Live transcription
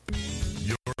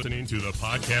Listening to the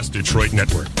Podcast Detroit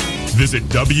Network. Visit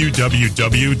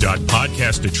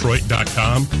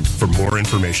www.podcastdetroit.com for more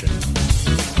information.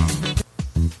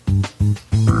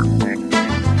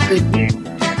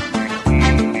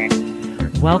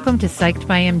 Welcome to Psyched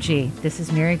by MG. This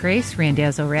is Mary Grace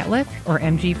Randazzo-Ratliff, or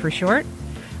MG for short.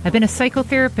 I've been a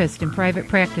psychotherapist in private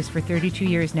practice for 32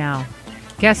 years now.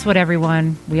 Guess what,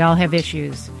 everyone? We all have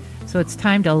issues. So it's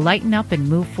time to lighten up and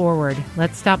move forward.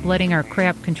 Let's stop letting our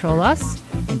crap control us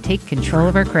and take control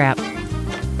of our crap.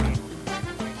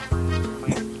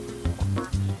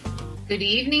 Good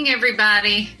evening,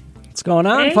 everybody. What's going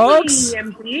on, hey, folks?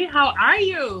 MD, how are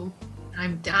you?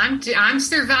 I'm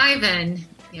surviving.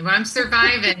 I'm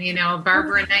surviving. You know,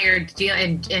 Barbara and I are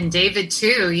dealing, and David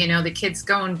too. You know, the kids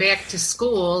going back to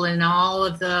school and all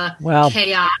of the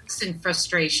chaos and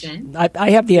frustration.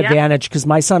 I have the advantage because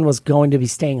my son was going to be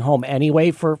staying home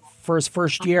anyway for his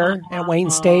first year at Wayne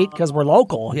State because we're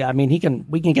local. Yeah, I mean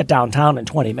we can get downtown in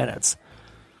 20 minutes.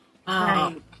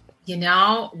 Right. You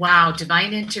know, wow,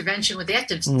 divine intervention with that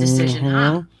decision,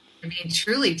 huh? I mean,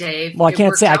 truly, Dave. Well, I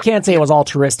can't say it was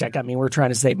altruistic. I mean, we're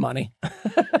trying to save money.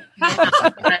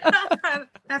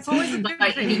 That's always a good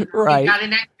thing. Right. You got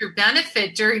an extra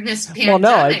benefit during this pandemic. Well,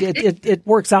 no, it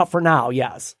works out for now.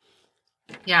 Yes.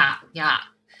 Yeah.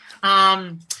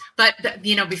 But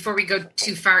you know, before we go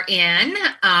too far in,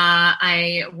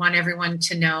 I want everyone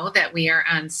to know that we are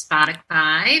on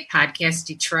Spotify, Podcast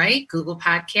Detroit, Google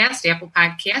Podcast, Apple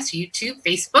Podcasts, YouTube,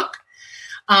 Facebook.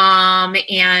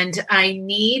 And I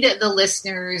need the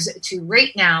listeners to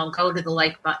right now go to the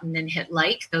like button and hit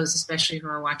like, those especially who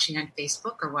are watching on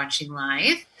Facebook or watching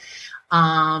live.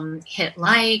 Hit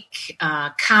like,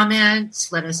 comment,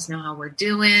 let us know how we're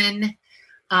doing.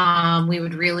 We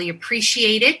would really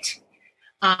appreciate it.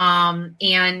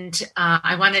 And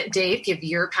I want to, Dave, give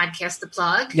your podcast the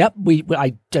plug. Yep.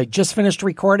 I just finished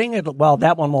recording it. Well,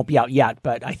 that one won't be out yet,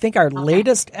 but I think our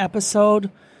latest episode,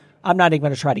 I'm not even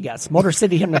going to try to guess. Motor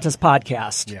City Hypnotist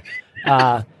Podcast.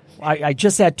 Yeah. I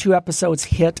just had 2 episodes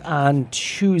hit on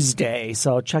Tuesday,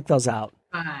 so check those out.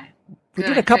 We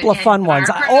did a couple of fun ones.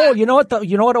 Oh, you know what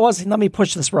it was? Let me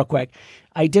push this real quick.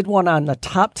 I did one on the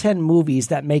top 10 movies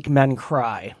that make men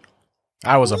cry.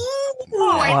 I was a... That's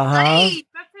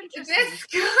interesting. That's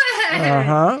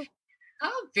good.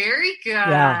 Oh, very good.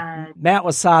 Yeah. Matt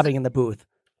was sobbing in the booth.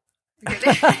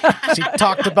 She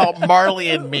talked about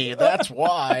Marley and Me. That's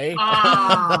why.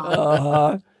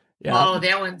 Yeah. Oh,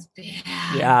 that one's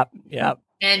bad. Yeah.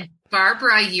 And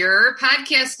Barbara, your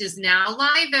podcast is now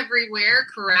live everywhere,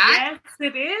 correct? Yes,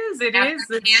 it is.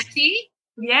 African Auntie?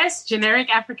 Yes,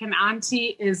 Generic African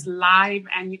Auntie is live,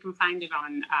 and you can find it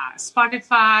on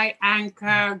Spotify,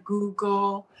 Anchor,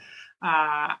 Google,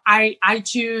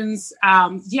 iTunes.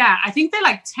 I think there are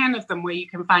like 10 of them where you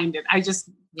can find it. I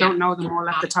just don't know them all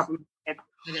at the top of my head.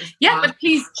 But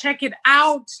please check it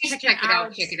out. Check it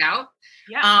out.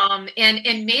 Yeah.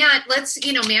 And Matt, Matt's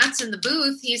in the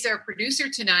booth. He's our producer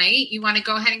tonight. You want to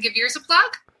go ahead and give yours a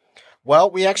plug?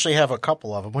 Well, we actually have a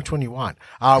couple of them. Which one you want?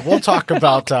 We'll talk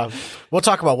about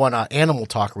one Animal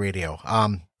Talk Radio.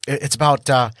 It's about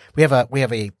we have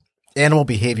a animal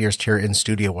behaviorist here in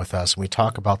studio with us, and we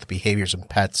talk about the behaviors in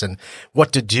pets and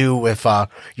what to do if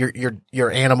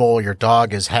your animal, your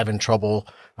dog, is having trouble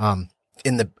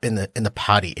in the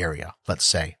potty area, let's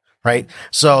say. Right.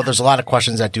 So there's a lot of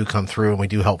questions that do come through, and we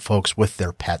do help folks with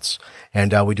their pets.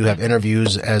 And we do have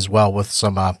interviews as well with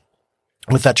some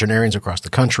with veterinarians across the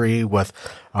country, with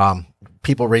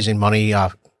people raising money.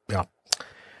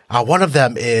 One of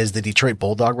them is the Detroit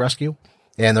Bulldog Rescue,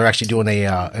 and they're actually doing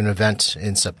an event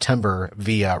in September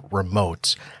via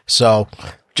remote. So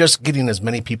just getting as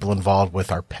many people involved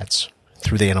with our pets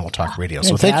through the Animal Talk Radio.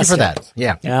 So thank you for that.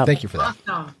 Yeah. Thank you for that.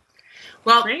 Awesome.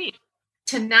 Well, great.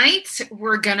 Tonight,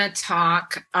 we're going to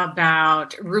talk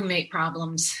about roommate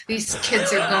problems. These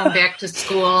kids are going back to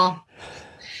school.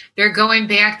 They're going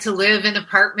back to live in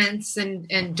apartments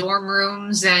and dorm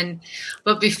rooms.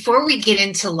 But before we get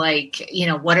into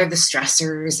what are the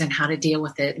stressors and how to deal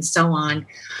with it and so on,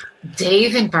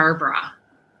 Dave and Barbara,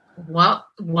 what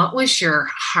was your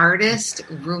hardest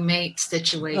roommate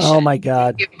situation? Oh, my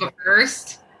God. You go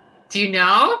first. Do you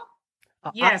know?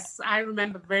 Yes, I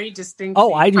remember very distinctly.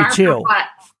 Oh, I do too. What?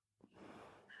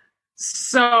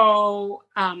 So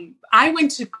I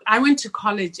went to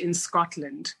college in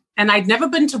Scotland, and I'd never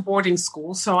been to boarding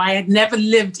school, so I had never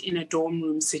lived in a dorm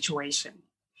room situation.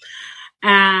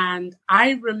 And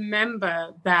I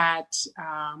remember that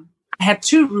I had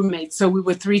 2 roommates, so we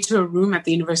were 3 to a room at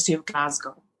the University of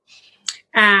Glasgow.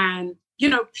 And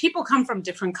people come from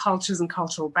different cultures and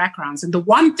cultural backgrounds. And the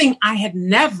one thing I had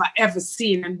never, ever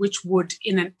seen, and which would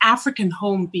in an African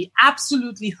home be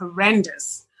absolutely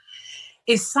horrendous,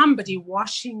 is somebody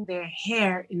washing their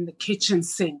hair in the kitchen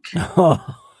sink.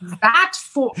 That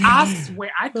for us,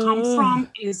 where I come from,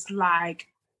 is like,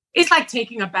 it's like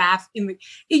taking a bath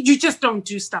you just don't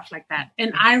do stuff like that.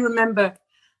 And I remember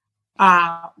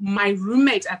my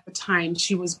roommate at the time,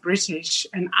 she was British,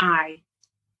 and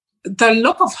the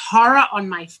look of horror on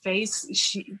my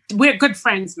face, we're good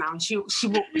friends now. She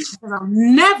said, I'll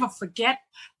never forget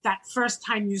that first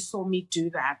time you saw me do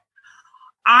that.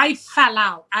 I fell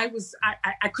out. I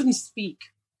couldn't speak.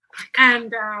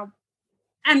 And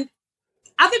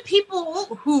other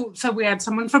people so we had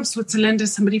someone from Switzerland and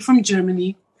somebody from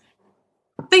Germany.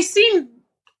 They seemed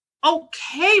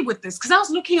okay with this, because I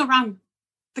was looking around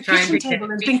the kitchen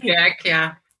table and thinking,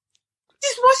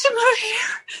 she's washing her hair.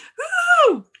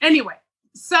 Ooh. Anyway,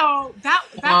 so that's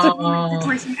a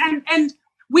situation. And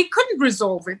we couldn't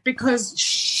resolve it because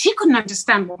she couldn't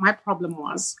understand what my problem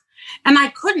was. And I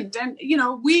couldn't. And,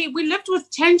 we lived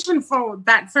with tension for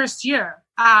that first year.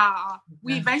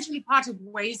 We eventually parted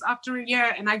ways after a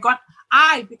year. And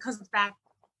because of that,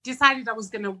 decided I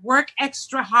was going to work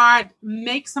extra hard,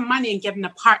 make some money, and get an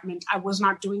apartment. I was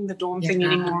not doing the dorm thing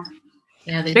anymore.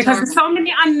 Yeah, because there's so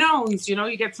many unknowns,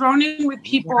 you get thrown in with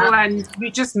people and you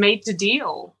just made the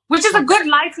deal, which is a good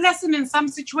life lesson in some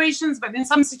situations, but in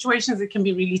some situations it can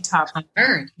be really tough.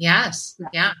 Yes.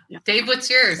 Yeah. Dave, what's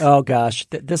yours? Oh gosh,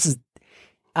 this is,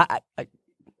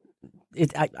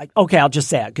 okay, I'll just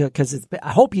say it because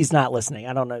I hope he's not listening.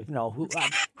 I don't know,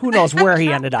 who knows where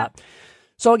he ended up.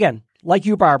 So again, like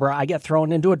you, Barbara, I get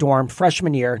thrown into a dorm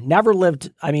freshman year, never lived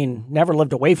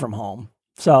away from home.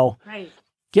 So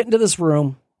get into this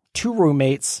room, 2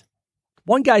 roommates.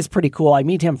 One guy's pretty cool. I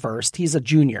meet him first. He's a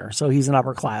junior, so he's an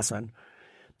upperclassman.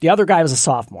 The other guy was a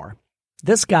sophomore.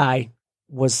 This guy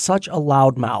was such a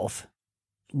loudmouth.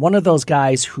 One of those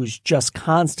guys who's just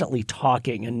constantly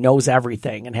talking and knows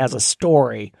everything and has a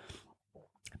story.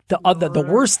 The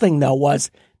worst thing, though,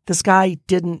 was this guy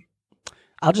didn't,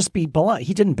 I'll just be blunt,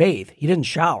 he didn't bathe. He didn't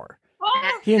shower.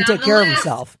 He didn't take care of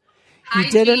himself. He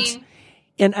didn't.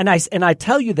 And I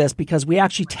tell you this because we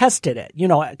actually tested it,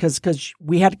 because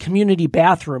we had a community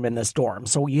bathroom in this dorm.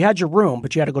 So you had your room,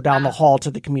 but you had to go down the hall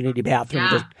to the community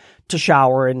bathroom to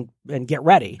shower and get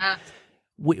ready.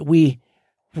 We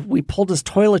pulled his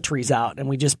toiletries out and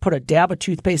we just put a dab of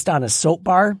toothpaste on his soap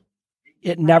bar.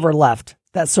 It never left.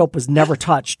 That soap was never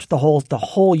touched the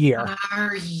whole year.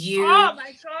 Are you? Oh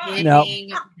my God!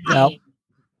 Nope.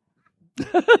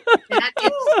 That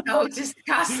is so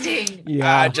disgusting.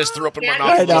 Yeah, I just threw up in my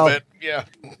mouth a little bit. Yeah.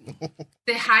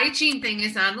 The hygiene thing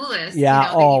is on the list.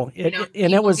 Yeah.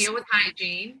 It was deal with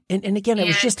hygiene. And again, it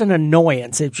was just an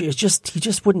annoyance. He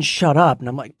just wouldn't shut up, and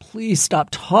I'm like, please stop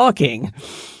talking.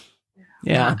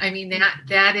 Yeah. I mean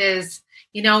that is.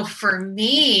 For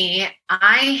me,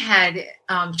 I had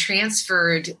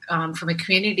transferred from a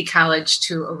community college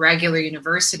to a regular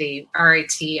university,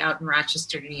 RIT, out in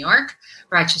Rochester, New York,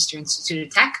 Rochester Institute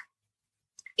of Tech.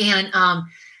 And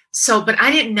but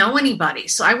I didn't know anybody.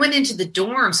 So I went into the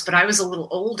dorms, but I was a little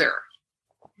older.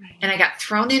 And I got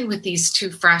thrown in with these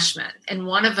 2 freshmen. And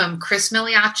one of them, Chris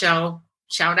Miliaccio,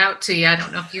 shout out to you. I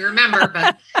don't know if you remember,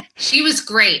 but she was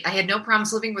great. I had no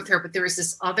problems living with her. But there was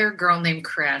this other girl named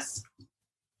Chris.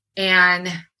 And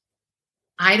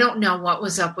I don't know what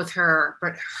was up with her,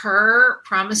 but her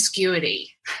promiscuity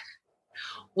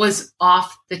was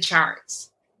off the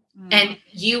charts. And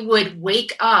you would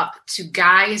wake up to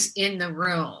guys in the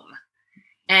room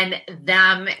and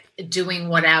them doing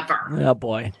whatever. Oh,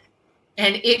 boy.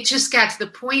 And it just got to the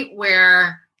point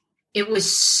where it was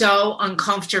so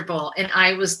uncomfortable. And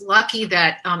I was lucky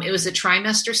that it was a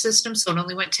trimester system, so it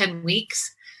only went 10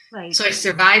 weeks. Right. So I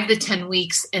survived the 10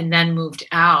 weeks and then moved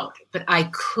out, but I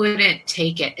couldn't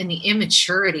take it. And the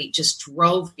immaturity just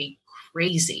drove me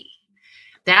crazy.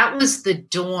 That was the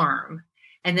dorm.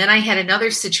 And then I had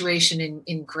another situation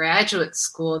in graduate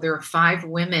school. There were 5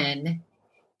 women,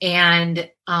 and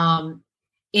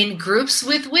in groups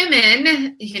with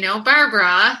women,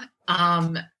 Barbara,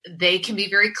 they can be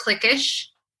very cliquish.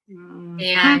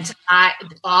 And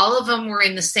all of them were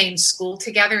in the same school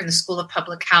together, in the School of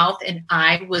Public Health. And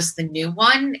I was the new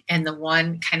one and the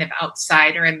one kind of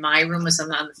outsider. And my room was on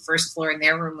the first floor and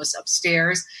their room was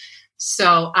upstairs.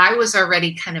 So I was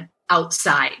already kind of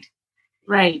outside.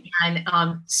 Right.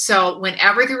 And so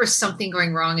whenever there was something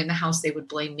going wrong in the house, they would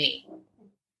blame me.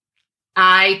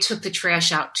 I took the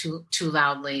trash out too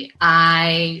loudly.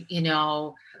 I,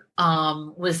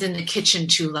 was in the kitchen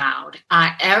too loud.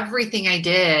 Everything I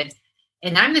did.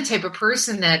 And I'm the type of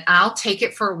person that I'll take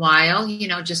it for a while,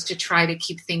 just to try to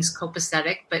keep things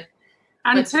copacetic. But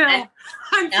until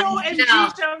MG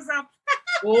shows up.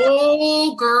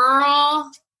 Oh,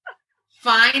 girl.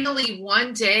 Finally,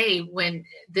 one day and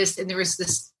there was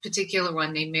this particular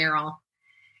one named Meryl,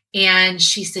 and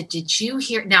she said, did you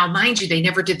hear? Now, mind you, they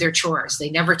never did their chores.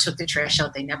 They never took the trash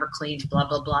out. They never cleaned, blah,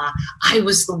 blah, blah. I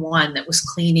was the one that was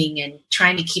cleaning and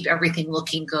trying to keep everything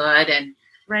looking good. And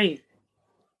right.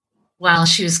 Well,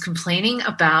 she was complaining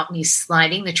about me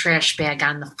sliding the trash bag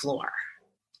on the floor.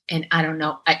 And I don't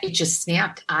know, it just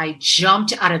snapped. I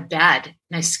jumped out of bed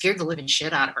and I scared the living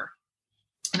shit out of her.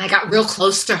 And I got real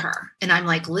close to her. And I'm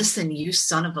like, listen, you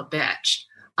son of a bitch.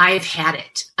 I have had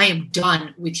it. I am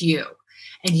done with you.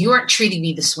 And you aren't treating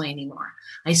me this way anymore.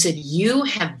 I said, you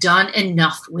have done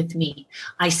enough with me.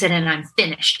 I said, and I'm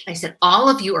finished. I said, all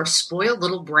of you are spoiled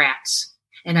little brats.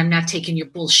 And I'm not taking your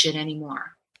bullshit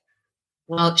anymore.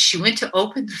 Well, she went to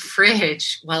open the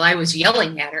fridge while I was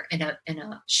yelling at her, and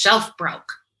a shelf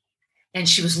broke. And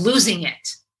she was losing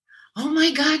it. Oh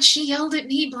my God, she yelled at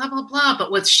me, blah, blah, blah.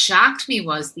 But what shocked me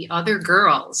was the other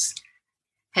girls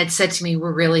had said to me,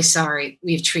 we're really sorry.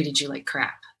 We've treated you like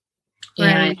crap. Right.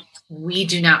 And we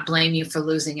do not blame you for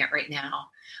losing it right now.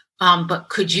 But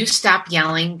could you stop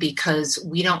yelling because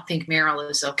we don't think Meryl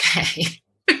is okay?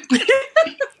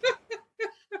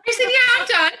 I said, yeah, I'm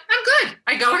done. I'm good.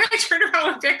 I go and I turn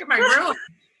around and back in my room.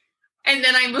 And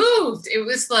then I moved. It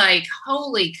was like,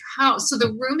 holy cow. So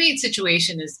the roommate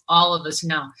situation, as all of us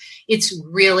know, it's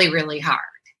really, really hard.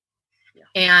 Yeah.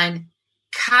 And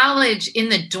college in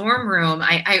the dorm room,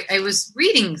 I was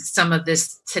reading some of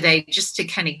this today just to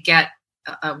kind of get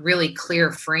a really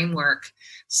clear framework.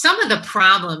 Some of the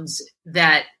problems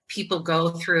that people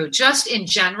go through just in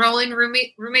general in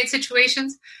roommate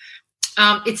situations,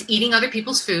 it's eating other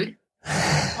people's food.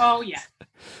 Oh, yeah.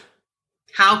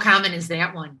 How common is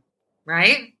that one?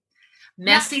 Right?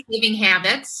 Messy living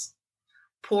habits,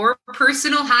 poor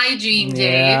personal hygiene,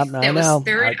 yeah, Dave. That was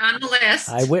third on the list.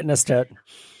 I witnessed it.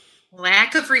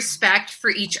 Lack of respect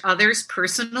for each other's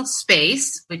personal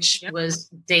space, which was,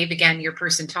 Dave, again, your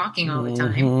person talking all the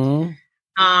time.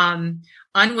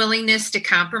 Unwillingness to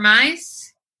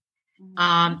compromise,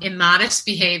 immodest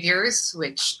behaviors,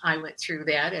 which I went through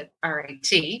that at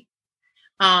RIT,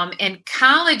 and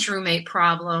college roommate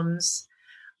problems,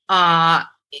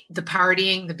 the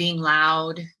partying, the being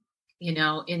loud,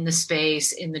 in the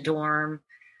space, in the dorm,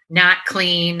 not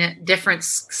clean, different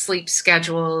sleep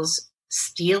schedules,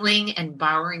 stealing and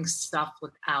borrowing stuff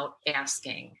without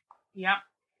asking. Yep.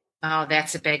 Oh,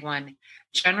 that's a big one.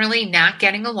 Generally not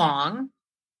getting along,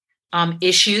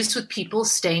 issues with people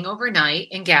staying overnight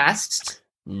and guests,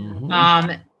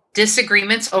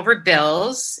 disagreements over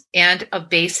bills, and a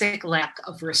basic lack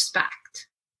of respect.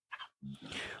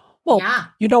 Well, yeah.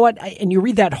 You know what? And you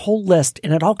read that whole list,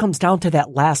 and it all comes down to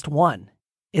that last one.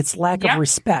 It's lack of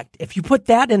respect. If you put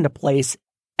that into place,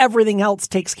 everything else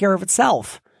takes care of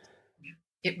itself.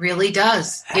 It really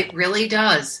does. It really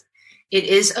does. It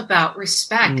is about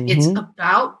respect. It's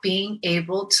about being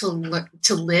able to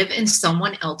live in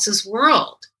someone else's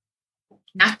world,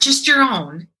 not just your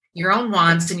own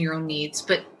wants and your own needs,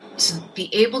 but to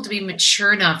be able to be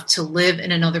mature enough to live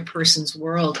in another person's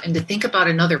world and to think about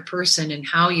another person and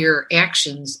how your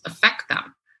actions affect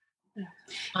them.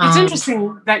 It's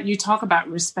interesting that you talk about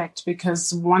respect,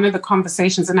 because one of the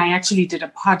conversations, and I actually did a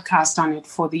podcast on it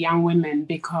for the young women,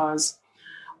 because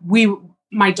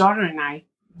my daughter and I,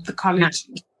 the college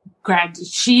grad,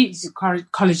 she's a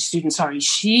college student,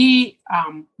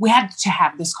 we had to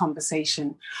have this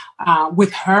conversation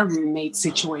with her roommate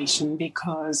situation,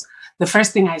 because the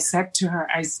first thing I said to her,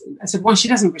 I said, well, she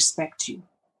doesn't respect you.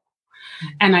 Mm-hmm.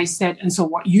 And I said, and so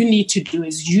what you need to do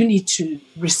is you need to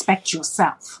respect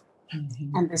yourself.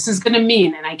 Mm-hmm. And this is going to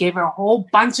mean, and I gave her a whole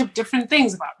bunch of different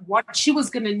things about what she was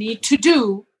going to need to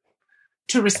do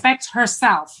to respect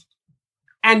herself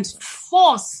and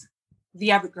force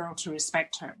the other girl to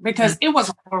respect her, because it was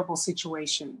a horrible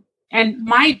situation. And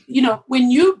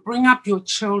when you bring up your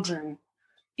children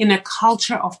in a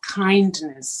culture of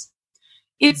kindness,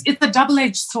 it's a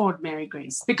double-edged sword, Mary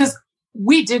Grace, because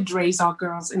we did raise our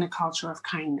girls in a culture of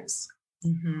kindness.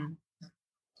 Mm-hmm.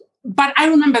 But I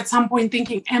remember at some point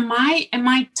thinking, am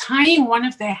I tying one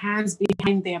of their hands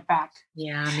behind their back?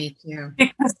 Yeah, me too.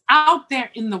 Because out there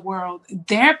in the world,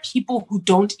 there are people who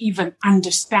don't even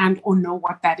understand or know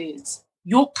what that is.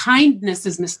 Your kindness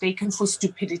is mistaken for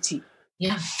stupidity.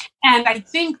 Yeah. And I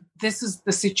think this is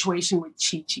the situation with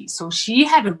Chi-Chi. So she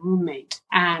had a roommate,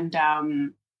 and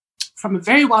from a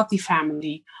very wealthy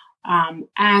family,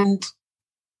 and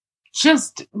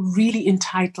just really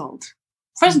entitled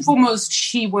First and foremost,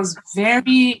 she was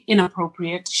very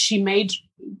inappropriate. She made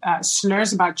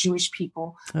slurs about Jewish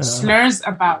people, slurs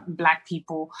about Black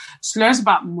people, slurs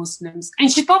about Muslims,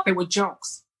 and she thought they were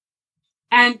jokes.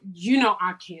 And you know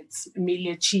our kids,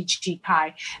 Amelia, Chi,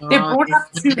 Kai, they're brought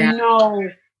up to know,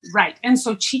 right. And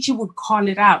so Chi would call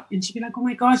it out, and she'd be like, oh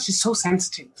my gosh, you're so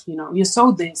sensitive, you're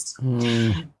so this.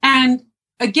 And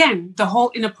again, the whole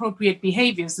inappropriate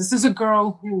behaviors. This is a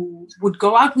girl who would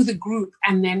go out with a group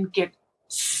and then get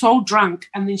so drunk,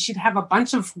 and then she'd have a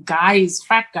bunch of guys,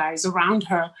 fat guys around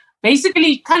her,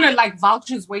 basically kind of like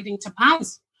vultures waiting to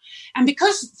pounce. And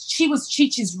because she was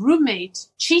Chi-Chi's roommate,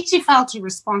 Chi-Chi felt a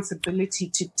responsibility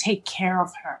to take care of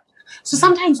her. So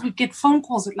sometimes we'd get phone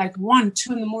calls at like 1,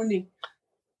 2 in the morning.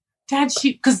 Dad,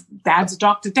 because Dad's a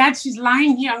doctor. Dad, she's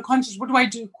lying here unconscious. What do I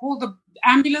do? Call the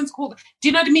ambulance? Do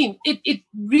you know what I mean? It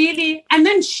really, and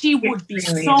then she would be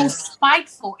so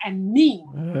spiteful and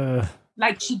mean.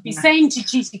 Like she'd be saying to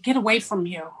Chi-Chi, get away from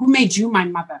here. Who made you my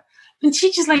mother? And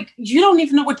Chi-Chi's like, you don't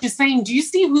even know what you're saying. Do you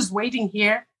see who's waiting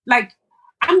here? Like,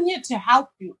 I'm here to help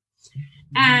you.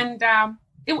 And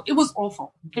it was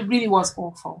awful. It really was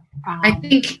awful. I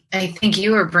think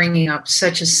you are bringing up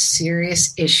such a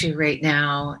serious issue right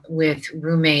now with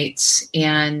roommates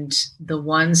and the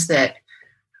ones that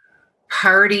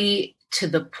party to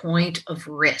the point of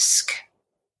risk,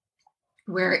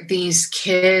 where these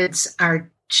kids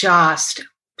are just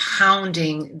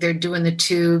pounding, they're doing the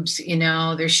tubes,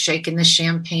 they're shaking the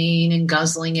champagne and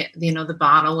guzzling it, the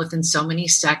bottle within so many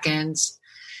seconds.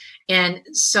 And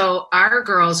so our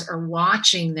girls are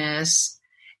watching this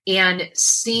and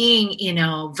seeing,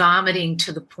 vomiting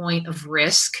to the point of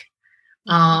risk,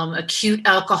 acute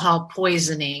alcohol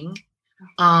poisoning,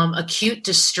 acute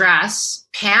distress,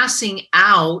 passing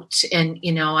out. And,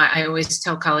 I always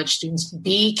tell college students,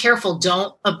 be careful.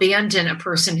 Don't abandon a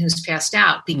person who's passed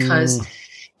out, because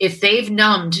if they've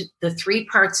numbed the 3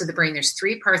 parts of the brain, there's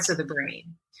 3 parts of the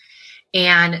brain.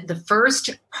 And the first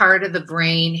part of the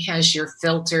brain has your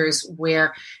filters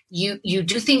where you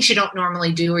do things you don't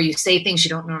normally do, or you say things you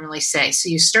don't normally say. So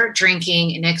you start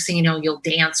drinking, and next thing you know, you'll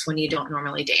dance when you don't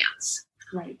normally dance.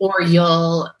 Right. Or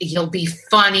you'll be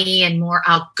funny and more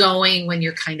outgoing when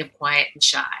you're kind of quiet and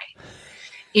shy.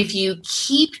 If you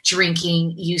keep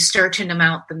drinking, you start to numb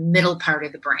out the middle part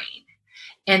of the brain.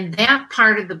 And that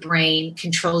part of the brain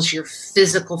controls your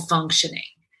physical functioning.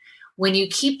 When you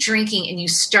keep drinking and you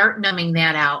start numbing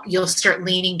that out, you'll start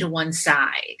leaning to one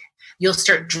side. You'll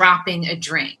start dropping a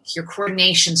drink. Your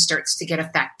coordination starts to get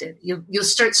affected. You'll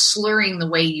start slurring the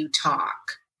way you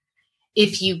talk.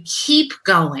 If you keep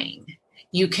going,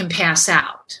 you can pass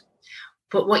out.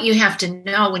 But what you have to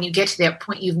know, when you get to that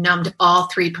point, you've numbed all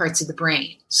 3 parts of the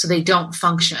brain, so they don't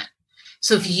function.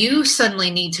 So if you suddenly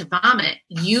need to vomit,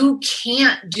 you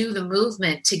can't do the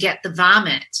movement to get the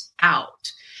vomit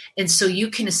out. And so you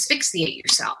can asphyxiate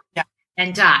yourself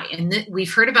and die. And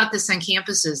we've heard about this on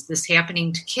campuses, this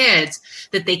happening to kids,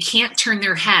 that they can't turn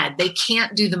their head. They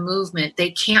can't do the movement.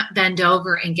 They can't bend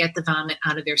over and get the vomit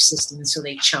out of their system. And so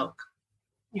they choke.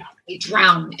 Yeah. They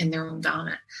drown in their own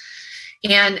vomit.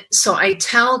 And so I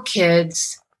tell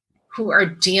kids who are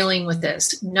dealing with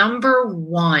this, number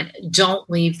 1, don't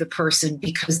leave the person,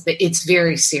 because it's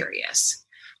very serious.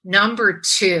 Number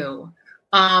 2,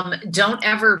 don't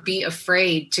ever be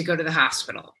afraid to go to the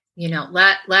hospital.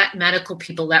 Let medical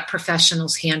people, let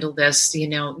professionals handle this. You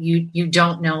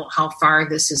don't know how far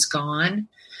this has gone.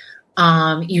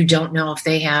 You don't know if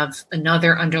they have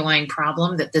another underlying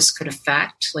problem that this could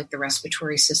affect, like the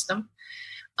respiratory system.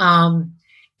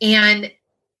 And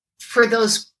for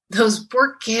those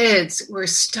poor kids who are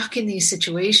stuck in these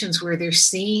situations where they're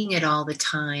seeing it all the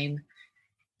time,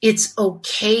 it's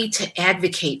okay to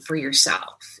advocate for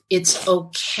yourself. It's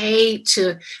okay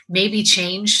to maybe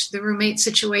change the roommate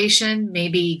situation,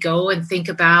 maybe go and think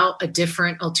about a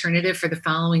different alternative for the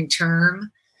following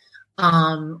term,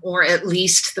 or at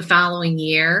least the following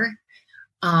year,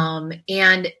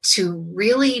 and to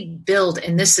really build.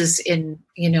 And this is in,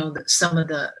 some of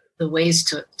the ways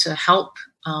to help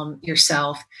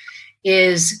yourself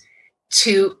is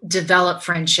to develop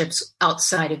friendships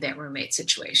outside of that roommate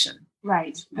situation.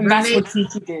 Right. And that's what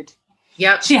Kiki did.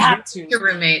 Yep. She had to. Your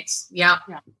roommates. Yep.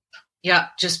 Yeah.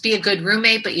 Just be a good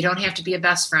roommate, but you don't have to be a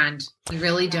best friend. You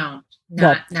really don't.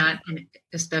 Not in,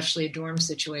 especially a dorm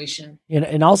situation.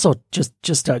 And also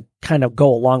just to kind of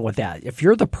go along with that, if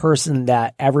you're the person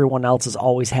that everyone else is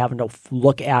always having to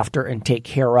look after and take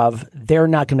care of, they're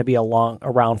not going to be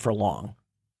around for long.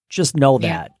 Just know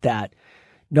that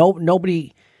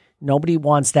nobody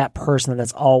wants that person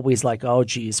that's always like, oh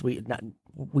geez, we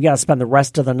got to spend the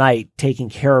rest of the night taking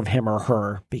care of him or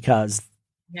her because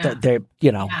they.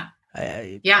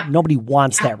 Nobody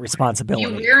wants that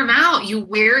responsibility. You wear them out. You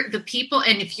wear the people.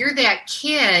 And if you're that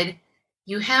kid,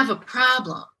 you have a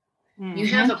problem. Mm-hmm. You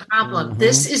have a problem. Mm-hmm.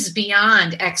 This is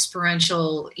beyond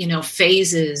experiential,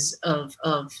 phases of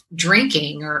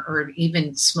drinking or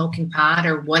even smoking pot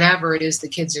or whatever it is the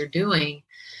kids are doing.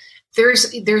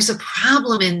 There's a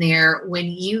problem in there when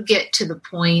you get to the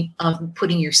point of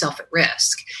putting yourself at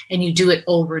risk and you do it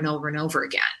over and over and over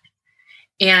again.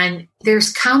 And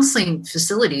there's counseling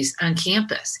facilities on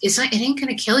campus. It ain't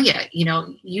going to kill you.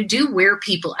 You do wear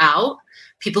people out.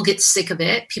 People get sick of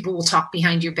it. People will talk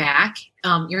behind your back.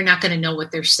 You're not going to know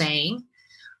what they're saying.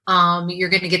 You're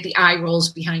going to get the eye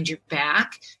rolls behind your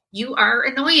back. You are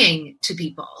annoying to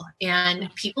people, and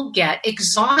people get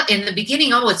exhausted in the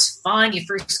beginning. Oh, it's fun. You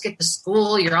first get to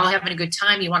school. You're all having a good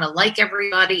time. You want to like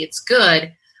everybody. It's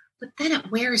good. But then it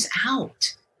wears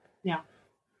out. Yeah.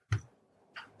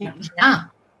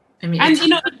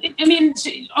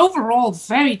 Overall,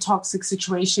 very toxic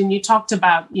situation. You talked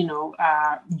about,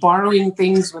 borrowing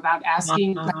things without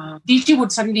asking. She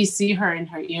would suddenly see her in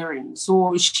her earrings,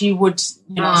 or she would,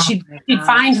 she'd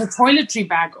find her toiletry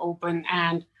bag open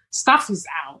and stuff is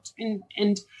out.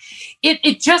 And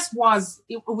it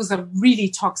was a really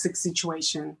toxic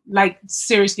situation, like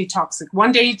seriously toxic.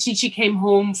 One day, Chi came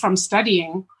home from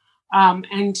studying,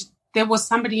 and there was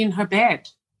somebody in her bed.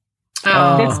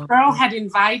 This girl had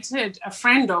invited a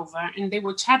friend over and they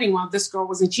were chatting while this girl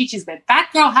was in Chi-Chi's bed. That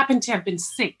girl happened to have been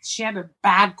sick. She had a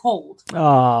bad cold.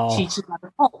 Chi-Chi had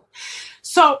a cold.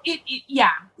 So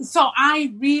So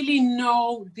I really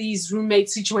know these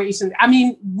roommate situations. I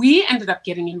mean, we ended up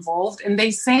getting involved and they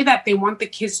say that they want the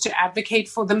kids to advocate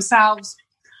for themselves.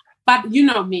 But you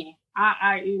know me,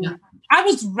 I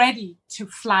was ready to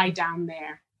fly down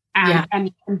there.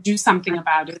 And do something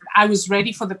about it. I was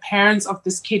ready for the parents of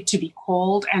this kid to be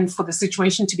called and for the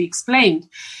situation to be explained,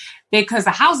 because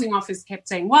the housing office kept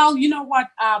saying, well, you know what,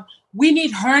 we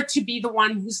need her to be the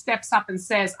one who steps up and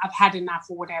says, I've had enough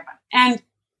or whatever. And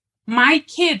my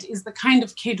kid is the kind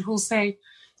of kid who'll say,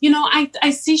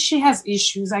 I see she has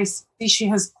issues. I see she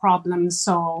has problems.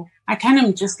 So I kind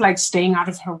of just like staying out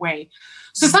of her way.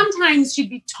 So sometimes she'd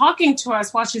be talking to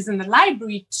us while she's in the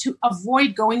library to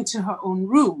avoid going to her own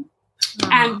room,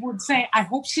 and would say, I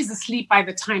hope she's asleep by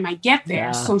the time I get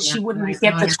there. So she wouldn't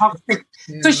get the toxic,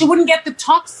 so she wouldn't get the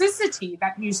toxicity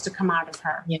that used to come out of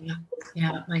her.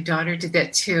 Yeah. My daughter did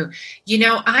that too.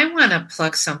 I want to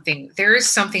plug something. There is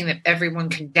something that everyone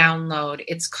can download.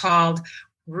 It's called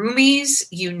Roomies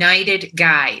United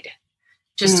Guide.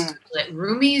 Just Google it,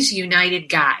 Roomies United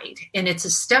Guide. And it's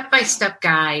a step-by-step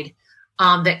guide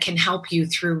that can help you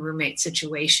through roommate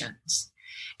situations.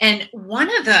 And one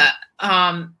of the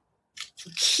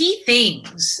key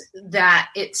things that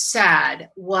it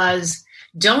said was,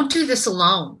 don't do this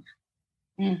alone.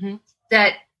 Mm-hmm.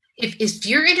 That if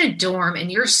you're in a dorm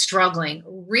and you're struggling,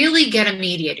 really get a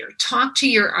mediator. Talk to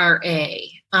your RA,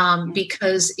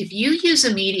 because if you use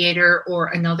a mediator or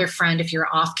another friend, if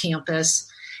you're off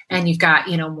campus and you've got,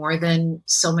 more than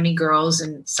so many girls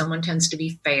and someone tends to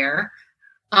be fair,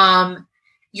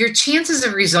 your chances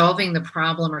of resolving the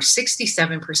problem are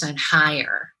 67%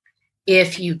 higher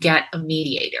if you get a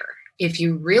mediator. If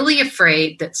you're really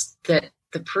afraid that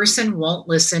the person won't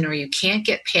listen or you can't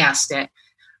get past it,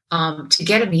 to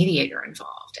get a mediator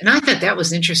involved. And I thought that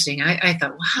was interesting. I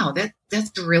thought, wow,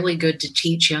 that's really good to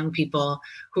teach young people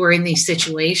who are in these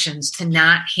situations to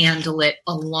not handle it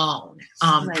alone.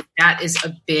 Right. That is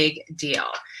a big deal.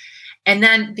 And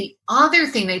then the other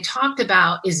thing they talked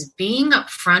about is being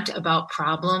upfront about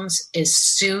problems as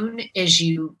soon as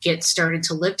you get started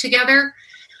to live together,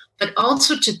 but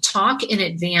also to talk in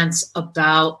advance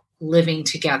about living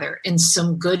together and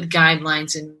some good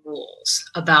guidelines and rules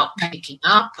about picking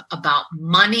up, about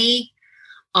money,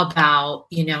 about,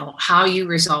 how you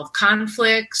resolve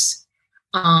conflicts,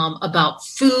 about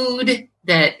food,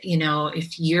 that,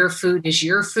 if your food is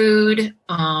your food,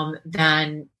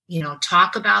 then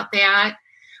talk about that.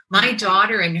 My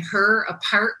daughter in her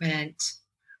apartment,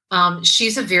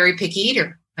 she's a very picky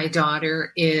eater. My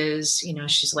daughter is,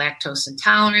 she's lactose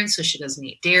intolerant, so she doesn't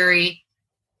eat dairy.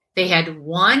 They had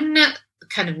one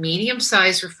kind of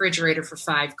medium-sized refrigerator for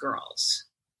 5 girls.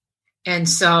 And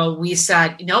so we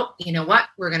said, nope, you know what?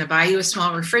 We're going to buy you a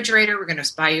small refrigerator. We're going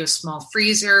to buy you a small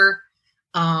freezer.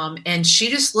 And she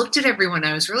just looked at everyone.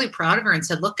 I was really proud of her and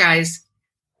said, look, guys,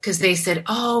 because they said,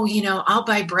 oh, I'll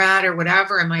buy bread or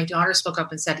whatever. And my daughter spoke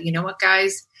up and said, you know what,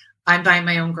 guys, I'm buying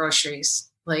my own groceries.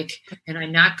 And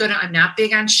I'm not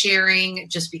big on sharing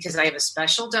just because I have a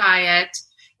special diet.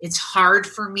 It's hard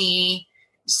for me.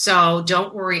 So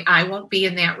don't worry, I won't be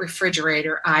in that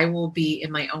refrigerator. I will be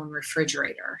in my own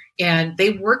refrigerator. And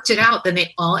they worked it out. Then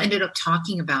they all ended up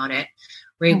talking about it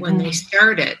right when they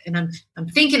started. And I'm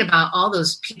thinking about all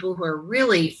those people who are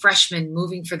really freshmen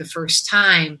moving for the first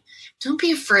time. Don't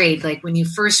be afraid. Like when you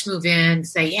first move in,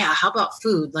 say, yeah, how about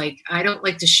food? Like, I don't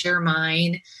like to share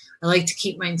mine. I like to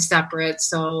keep mine separate.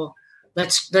 So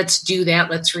let's do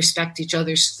that. Let's respect each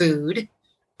other's food.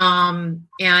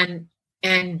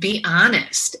 And be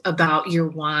honest about your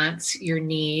wants, your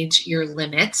needs, your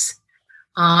limits,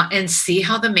 and see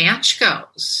how the match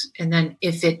goes. And then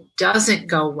if it doesn't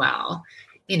go well,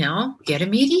 get a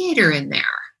mediator in there,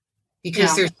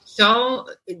 because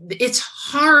it's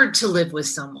hard to live with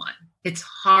someone. It's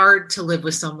hard to live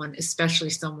with someone,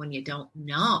 especially someone you don't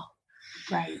know.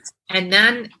 Right. And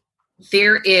then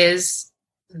there is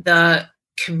the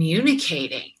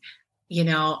communicating,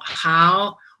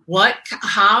 what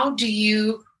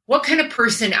kind of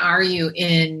person are you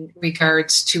in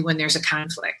regards to when there's a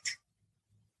conflict?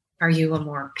 Are you a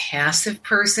more passive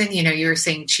person? You were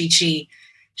saying Chi-Chi,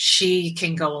 she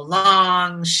can go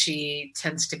along. She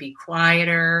tends to be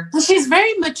quieter. Well, she's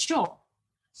very mature.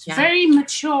 Very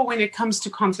mature when it comes to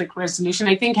conflict resolution.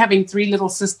 I think having 3 little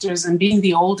sisters and being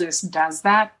the oldest does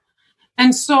that.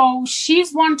 And so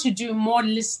she's one to do more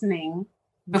listening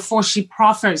before she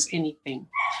proffers anything.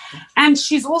 And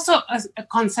she's also a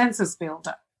consensus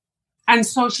builder. And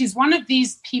so she's one of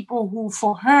these people who,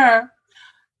 for her,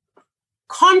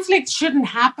 conflict shouldn't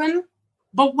happen.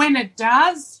 But when it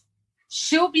does,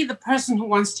 she'll be the person who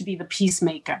wants to be the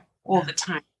peacemaker all the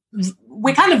time.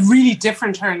 We're kind of really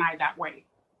different, her and I, that way.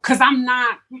 Because I'm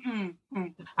not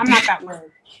that way.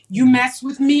 You mess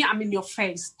with me, I'm in your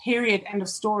face, period, end of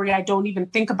story. I don't even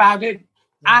think about it.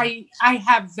 I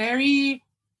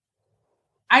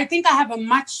think I have a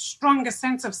much stronger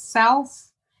sense of self.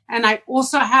 And I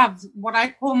also have what I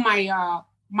call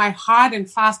my hard and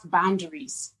fast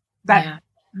boundaries that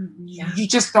you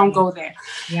just don't go there.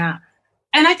 Yeah.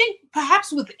 And I think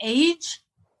perhaps with age,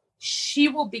 she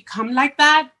will become like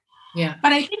that. Yeah.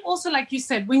 But I think also, like you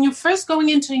said, when you're first going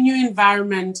into a new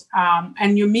environment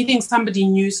and you're meeting somebody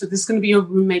new, so this is going to be your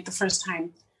roommate the first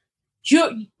time,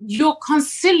 you're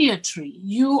conciliatory.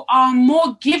 You are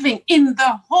more giving in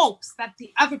the hopes that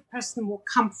the other person will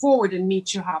come forward and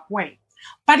meet you halfway.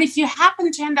 But if you happen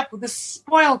to end up with a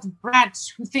spoiled brat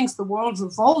who thinks the world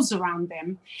revolves around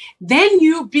them, then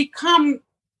you become,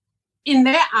 in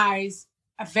their eyes,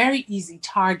 a very easy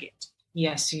target.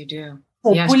 Yes, you do.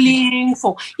 For bullying,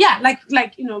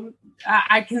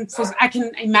 I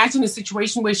can imagine a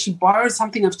situation where she borrowed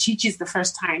something of Chi-Chi's the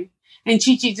first time, and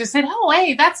Chi-Chi just said, "Oh,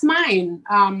 hey, that's mine.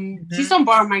 Please don't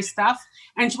borrow my stuff."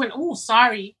 And she went, "Oh,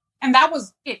 sorry," and that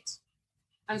was it.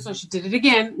 And so she did it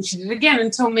again, and she did it again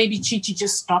until maybe Chi-Chi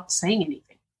just stopped saying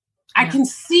anything. I can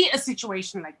see a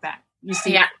situation like that. You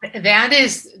see,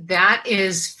 that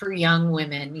is for young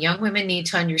women. Young women need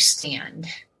to understand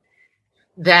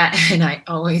that, and I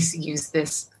always use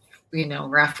this,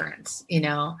 reference,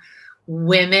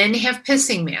 women have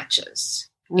pissing matches,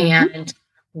 and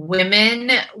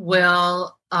women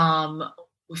will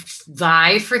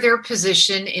vie for their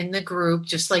position in the group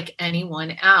just like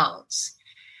anyone else.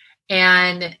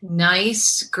 And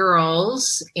nice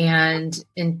girls and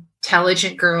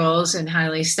intelligent girls and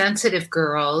highly sensitive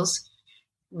girls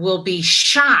will be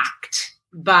shocked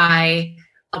by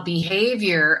a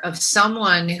behavior of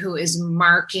someone who is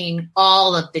marking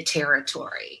all of the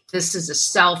territory. This is a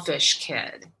selfish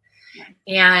kid.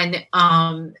 And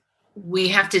we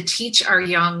have to teach our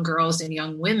young girls and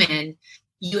young women,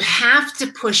 you have to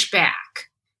push back.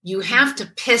 You have to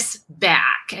piss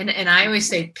back. And I always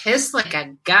say, piss like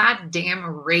a goddamn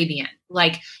Arabian.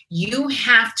 Like, you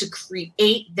have to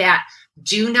create that.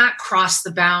 Do not cross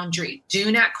the boundary.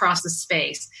 Do not cross the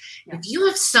space. If you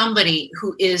have somebody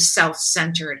who is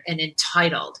self-centered and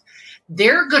entitled,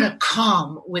 they're going to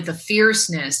come with a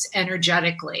fierceness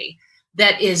energetically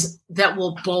that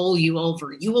will bowl you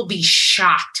over. You will be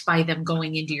shocked by them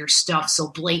going into your stuff so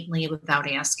blatantly without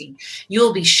asking.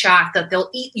 You'll be shocked that they'll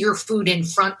eat your food in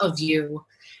front of you,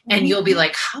 and you'll be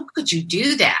like, how could you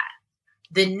do that?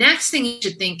 The next thing you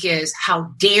should think is,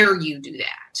 how dare you do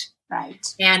that? Right.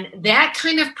 And that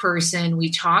kind of person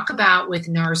we talk about with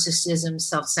narcissism,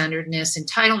 self-centeredness,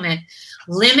 entitlement,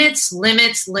 limits.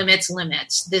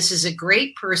 This is a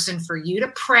great person for you to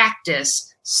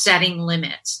practice setting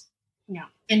limits. Yeah.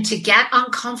 And to get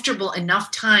uncomfortable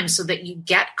enough time so that you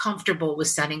get comfortable with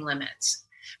setting limits,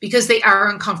 because they are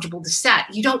uncomfortable to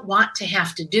set. You don't want to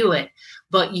have to do it,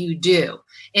 but you do.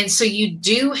 And so you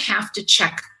do have to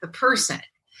check the person.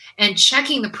 And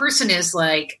checking the person is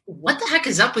like, what the heck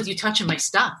is up with you touching my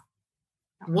stuff?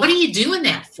 What are you doing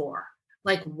that for?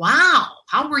 Like, wow,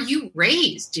 how were you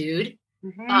raised, dude?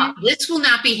 This will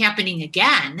not be happening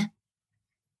again.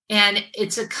 And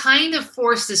it's a kind of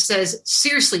force that says,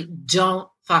 seriously, don't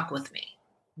fuck with me.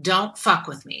 Don't fuck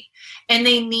with me. And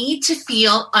they need to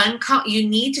feel you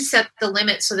need to set the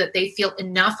limit so that they feel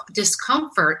enough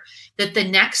discomfort that the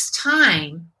next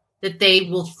time that they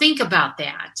will think about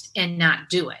that and not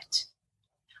do it.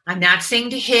 I'm not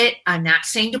saying to hit. I'm not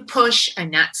saying to push.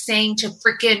 I'm not saying to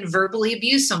freaking verbally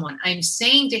abuse someone. I'm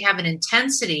saying to have an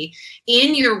intensity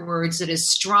in your words that is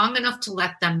strong enough to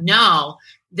let them know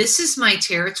this is my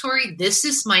territory. This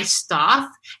is my stuff.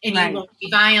 And you won't be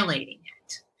violating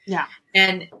it. Yeah.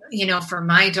 And, for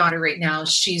my daughter right now,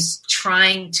 she's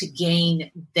trying to gain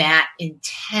that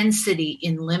intensity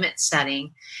in limit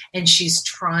setting. And she's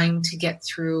trying to get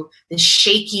through the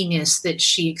shakiness that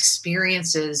she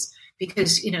experiences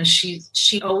because,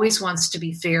 she always wants to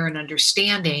be fair and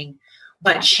understanding,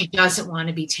 but she doesn't want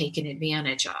to be taken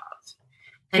advantage of.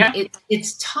 And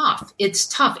it's tough. It's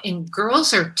tough. And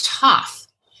girls are tough.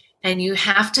 And you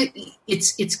have to,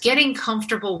 it's getting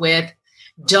comfortable with,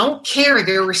 don't care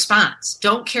their response.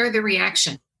 Don't care their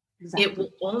reaction. Exactly. It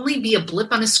will only be a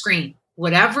blip on a screen.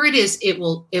 Whatever it is, it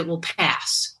will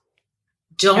pass.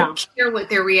 Don't care what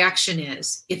their reaction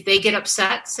is. If they get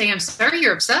upset, say, I'm sorry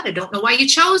you're upset. I don't know why you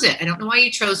chose it. I don't know why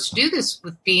you chose to do this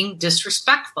with being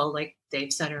disrespectful, like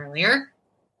Dave said earlier.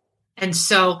 And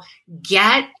so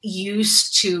get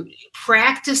used to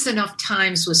practice enough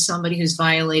times with somebody who's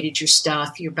violated your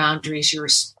stuff, your boundaries, your,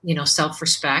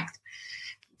 self-respect.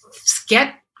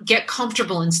 Get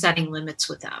comfortable in setting limits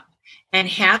with them and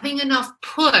having enough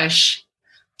push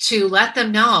to let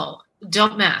them know,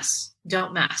 don't mess.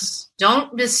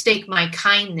 Don't mistake my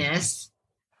kindness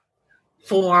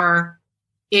for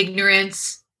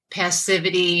ignorance,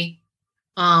 passivity,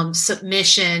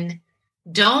 submission.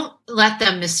 Don't let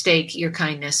them mistake your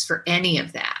kindness for any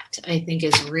of that, I think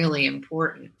is really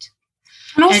important.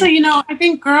 And also, I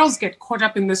think girls get caught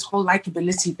up in this whole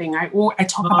likability thing. I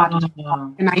talk about it,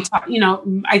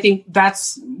 and I think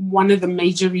that's one of the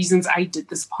major reasons I did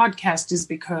this podcast is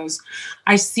because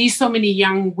I see so many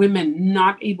young women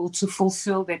not able to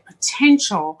fulfill their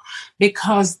potential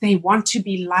because they want to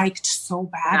be liked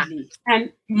so badly. Yeah.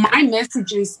 And my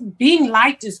message is being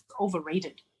liked is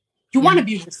overrated. You want to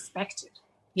be respected.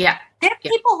 Yeah. There are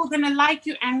people who are going to like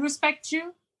you and respect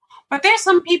you, but there's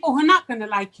some people who are not going to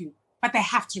like you, but they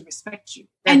have to respect you.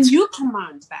 And you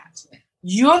command that.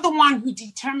 You're the one who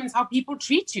determines how people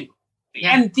treat you.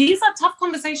 Yeah. And these are tough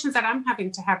conversations that I'm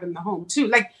having to have in the home too.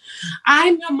 Like,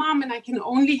 I'm your mom and I can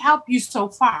only help you so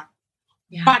far.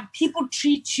 Yeah. But people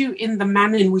treat you in the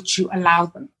manner in which you allow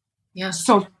them. Yeah.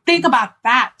 So think about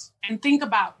that and think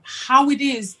about how it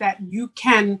is that you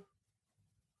can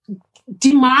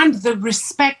demand the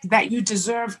respect that you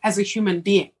deserve as a human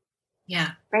being.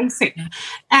 Yeah. Basic. Yeah.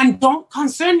 And don't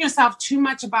concern yourself too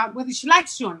much about whether she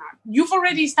likes you or not. You've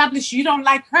already established you don't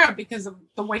like her because of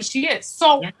the way she is.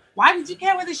 So why would you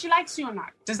care whether she likes you or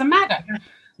not? Doesn't matter.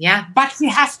 Yeah. But she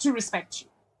has to respect you.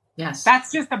 Yes.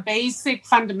 That's just a basic,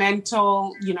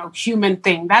 fundamental, human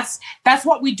thing. That's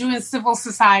what we do in civil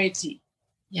society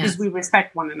is we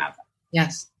respect one another.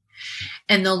 Yes.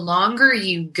 And the longer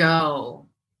you go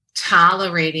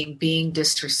tolerating being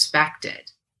disrespected,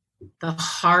 the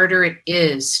harder it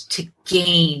is to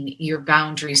gain your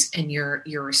boundaries and your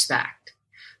respect.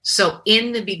 So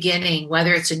in the beginning,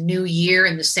 whether it's a new year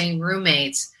and the same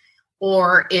roommates,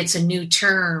 or it's a new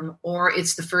term, or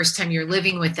it's the first time you're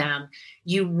living with them,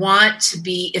 you want to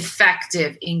be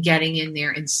effective in getting in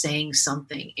there and saying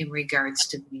something in regards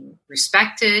to being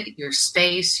respected, your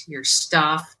space, your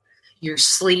stuff, your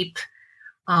sleep,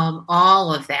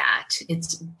 all of that.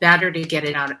 It's better to get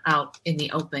it out in the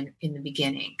open in the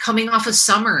beginning. Coming off of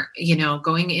summer,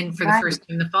 going in for the first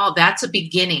time in the fall, that's a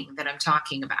beginning that I'm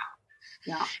talking about.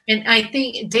 Yeah. And I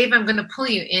think, Dave, I'm going to pull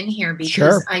you in here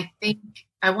because I think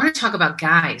I want to talk about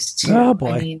guys too. Oh,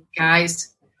 boy. I mean,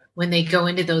 guys, when they go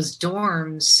into those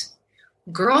dorms,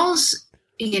 girls,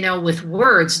 with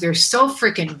words, they're so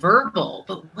freaking verbal.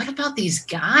 But what about these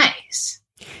guys?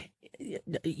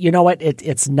 You know what?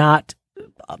 It's not.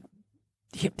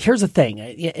 Here's the thing,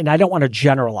 and I don't want to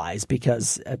generalize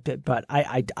but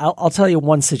I'll tell you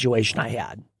one situation I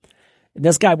had. And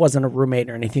this guy wasn't a roommate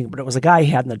or anything, but it was a guy I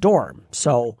had in the dorm.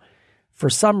 So for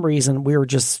some reason, we were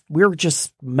just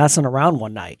messing around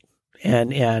one night,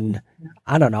 and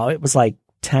I don't know, it was like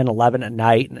 10, 11 at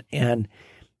night, and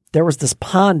there was this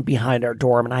pond behind our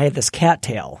dorm, and I had this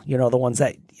cattail, the ones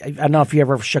that I don't know if you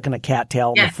ever shook in a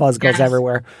cattail and the fuzz goes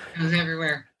everywhere. It goes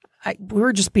everywhere. we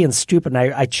were just being stupid.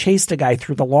 And I chased a guy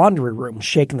through the laundry room,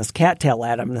 shaking this cattail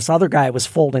at him. And this other guy was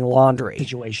folding laundry.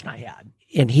 Situation I had.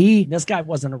 And this guy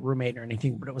wasn't a roommate or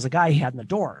anything, but it was a guy he had in the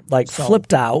dorm.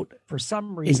 Flipped out for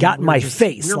some reason. He got in my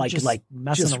face, like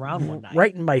messing around one night.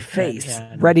 Right in my face,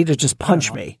 and ready to just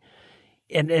punch me.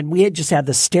 And we had just had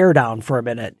this stare down for a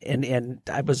minute. And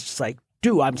I was just like,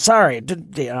 dude, I'm sorry.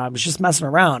 I was just messing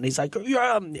around. He's like,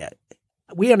 yeah.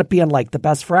 We end up being like the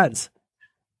best friends.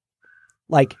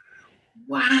 Like,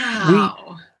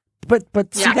 wow.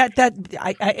 But see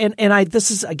that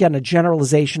this is again a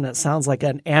generalization that sounds like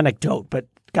an anecdote, but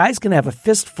guys can have a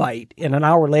fist fight and an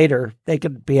hour later they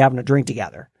could be having a drink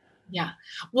together. Yeah.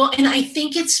 Well, and I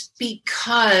think it's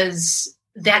because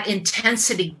that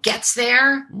intensity gets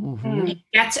there, it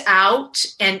gets out,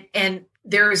 and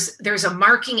there's a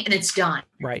marking and it's done.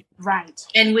 Right.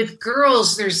 And with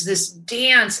girls, there's this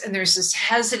dance and there's this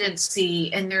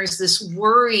hesitancy and there's this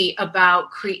worry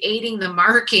about creating the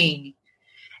marking.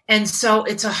 And so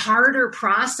it's a harder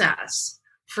process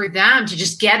for them to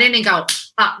just get in and go,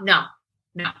 no,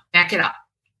 back it up.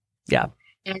 Yeah.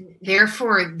 And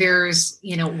therefore there's,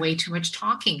 way too much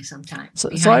talking sometimes.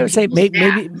 So I would say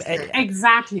maybe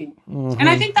exactly. Mm-hmm. And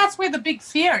I think that's where the big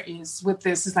fear is with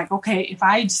this is like, okay, if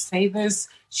I say this,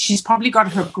 she's probably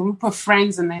got her group of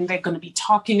friends and then they're going to be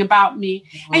talking about me.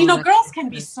 And, girls can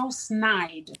be so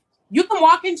snide. You can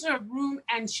walk into a room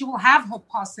and she will have her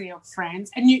posse of friends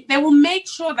and they will make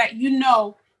sure that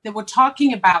they were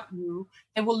talking about you.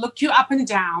 They will look you up and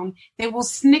down. They will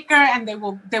snicker and they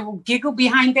will giggle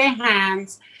behind their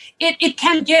hands. It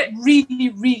can get really,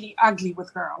 really ugly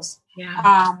with girls.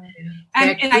 Yeah.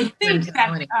 And I think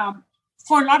that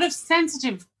for a lot of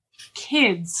sensitive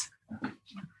kids,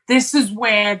 this is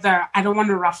where I don't want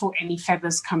to ruffle any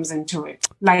feathers comes into it.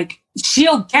 Like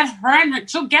she'll get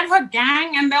her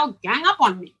gang and they'll gang up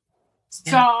on me.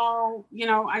 Yeah. So,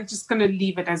 I'm just going to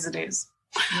leave it as it is.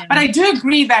 Yeah. But I do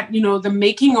agree that, the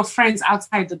making of friends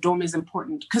outside the dorm is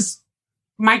important because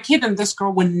my kid and this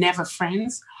girl were never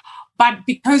friends. But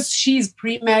because she's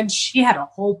pre-med, she had a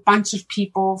whole bunch of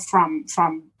people from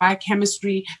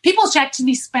biochemistry, people she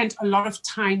actually spent a lot of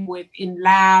time with in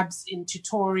labs, in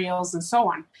tutorials, and so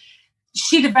on.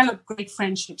 She developed great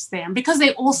friendships there. And because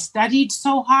they all studied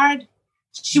so hard,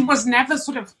 she was never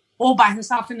sort of all by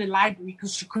herself in the library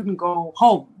because she couldn't go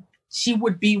home. She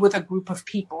would be with a group of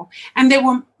people. And they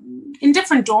were in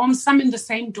different dorms, some in the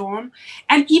same dorm.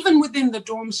 And even within the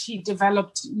dorm, she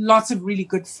developed lots of really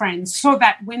good friends so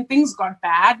that when things got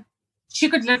bad, she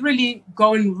could literally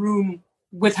go in room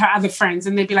with her other friends.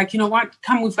 And they'd be like, you know what?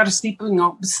 Come, we've got a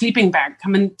sleeping bag.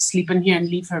 Come and sleep in here and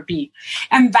leave her be.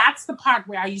 And that's the part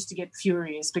where I used to get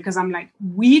furious because I'm like,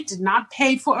 we did not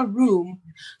pay for a room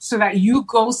so that you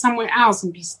go somewhere else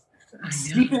and be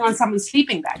sleeping on someone's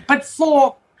sleeping bag. But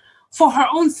for her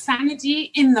own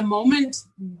sanity in the moment,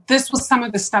 this was some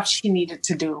of the stuff she needed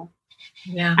to do.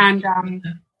 Yeah. And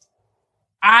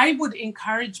I would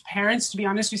encourage parents, to be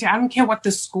honest with you, I don't care what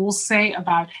the schools say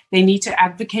about they need to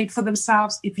advocate for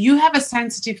themselves. If you have a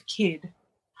sensitive kid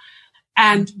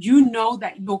and you know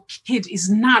that your kid is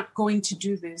not going to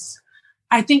do this,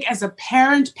 I think as a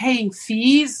parent paying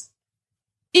fees,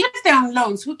 even if they're on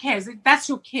loans, who cares? That's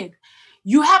your kid.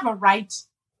 You have a right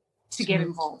to get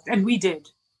involved. And we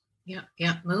did.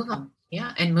 Yeah, move them.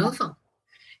 Yeah, and move them.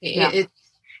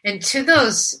 And to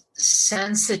those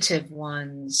sensitive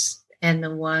ones and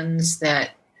the ones that,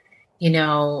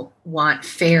 want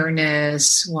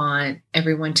fairness, want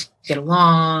everyone to get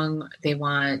along, they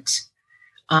want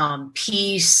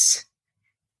peace,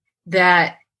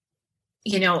 that,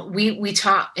 we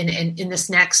talk in this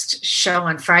next show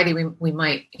on Friday, we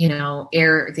might,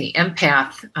 air the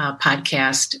Empath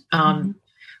podcast.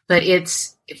 But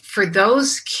it's for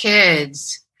those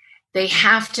kids, they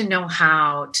have to know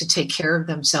how to take care of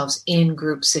themselves in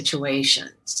group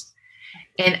situations.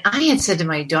 And I had said to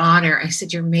my daughter, I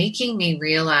said, you're making me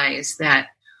realize that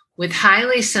with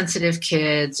highly sensitive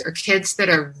kids or kids that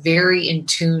are very in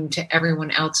tune to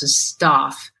everyone else's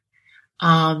stuff,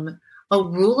 a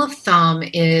rule of thumb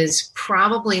is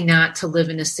probably not to live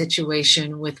in a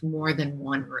situation with more than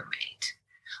one roommate.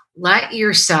 Let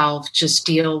yourself just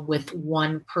deal with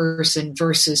one person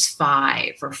versus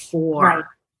 5 or 4, right,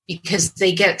 because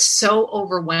they get so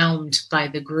overwhelmed by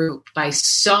the group, by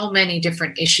so many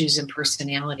different issues and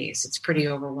personalities. It's pretty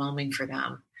overwhelming for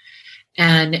them.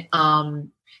 And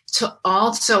to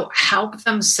also help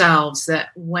themselves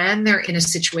that when they're in a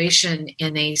situation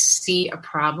and they see a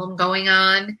problem going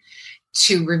on,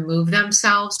 to remove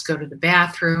themselves, go to the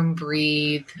bathroom,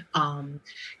 breathe,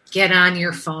 get on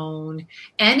your phone,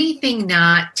 anything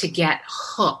not to get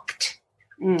hooked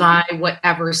by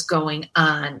whatever's going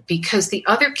on, because the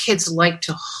other kids like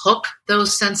to hook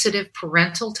those sensitive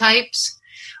parental types,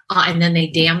 and then they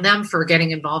damn them for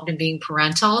getting involved in being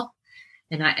parental.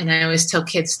 And I always tell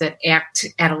kids that act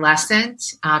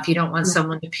adolescent. If you don't want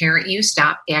someone to parent you,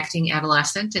 stop acting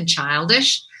adolescent and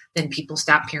childish. Then people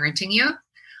stop parenting you.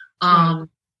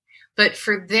 But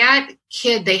for that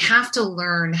kid, they have to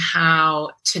learn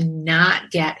how to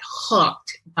not get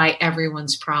hooked by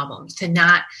everyone's problems,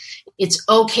 it's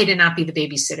okay to not be the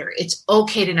babysitter. It's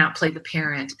okay to not play the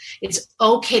parent. It's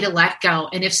okay to let go.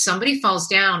 And if somebody falls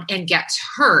down and gets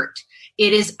hurt,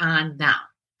 it is on them.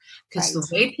 Because the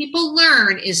way people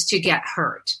learn is to get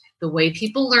hurt. The way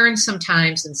people learn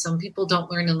sometimes, and some people don't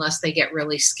learn unless they get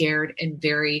really scared and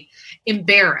very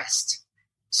embarrassed.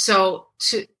 So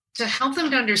to help them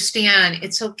to understand,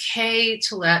 it's okay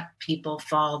to let people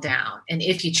fall down. And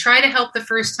if you try to help the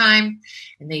first time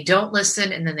and they don't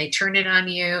listen, and then they turn it on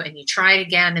you, and you try it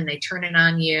again and they turn it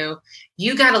on you,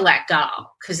 you got to let go,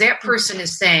 because that person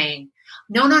is saying,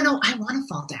 no, I want to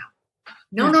fall down.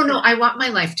 No, I want my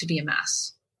life to be a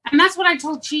mess. And that's what I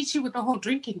told Chi-Chi with the whole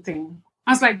drinking thing.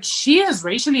 I was like, she has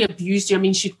racially abused you. I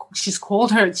mean, she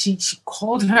called her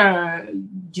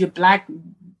your black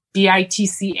bitch,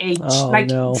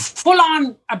 full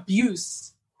on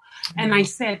abuse. And I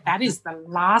said, that is the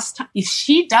last time. If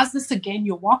she does this again,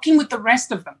 you're walking with the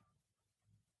rest of them.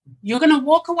 You're going to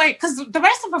walk away, because the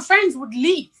rest of her friends would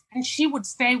leave and she would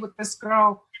stay with this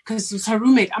girl because it was her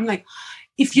roommate. I'm like,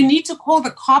 if you need to call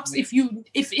the cops, if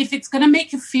it's going to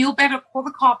make you feel better, call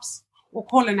the cops or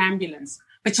call an ambulance.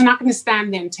 But you're not going to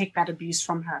stand there and take that abuse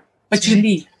from her. But you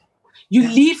leave. You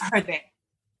leave her there.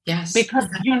 Yes. Because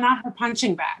you're not her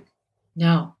punching bag.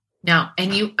 No.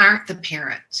 And you aren't the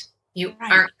parent. You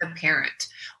aren't the parent.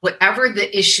 Whatever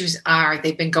the issues are,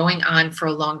 they've been going on for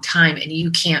a long time, and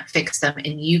you can't fix them,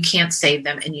 and you can't save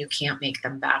them, and you can't make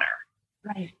them better.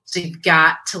 Right. So you've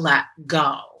got to let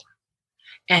go.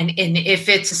 And if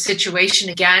it's a situation,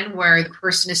 again, where the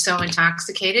person is so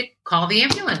intoxicated, call the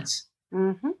ambulance.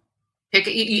 Mm-hmm.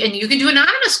 And you can do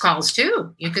anonymous calls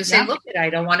too. You can say, look, I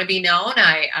don't want to be known.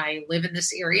 I live in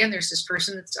this area, and there's this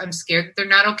person I'm scared that they're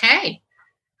not okay.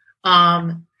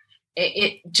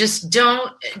 Just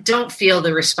don't feel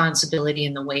the responsibility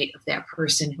and the weight of that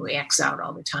person who acts out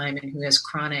all the time and who has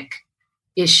chronic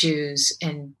issues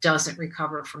and doesn't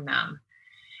recover from them.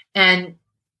 And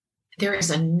there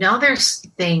is another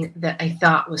thing that I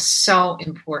thought was so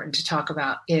important to talk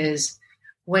about is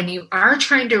when you are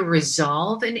trying to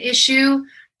resolve an issue,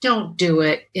 don't do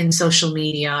it in social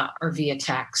media or via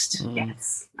text.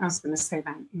 Yes, I was going to say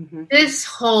that. Mm-hmm. This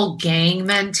whole gang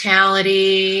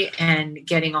mentality and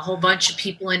getting a whole bunch of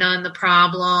people in on the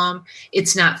problem,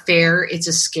 it's not fair. It's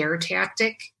a scare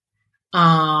tactic.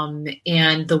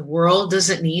 And the world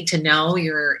doesn't need to know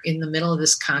you're in the middle of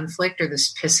this conflict or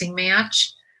this pissing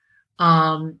match.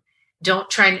 Don't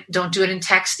do it in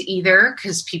text either,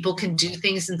 because people can do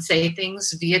things and say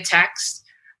things via text.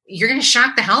 You're going to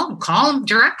shock the hell out of them. Call them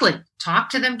directly, talk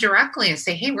to them directly and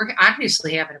say, hey, we're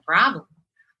obviously having a problem.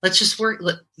 Let's just work.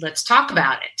 Let's talk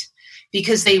about it,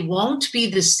 because they won't be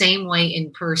the same way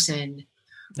in person,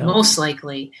 most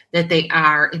likely, that they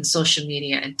are in social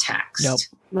media and text. Nope.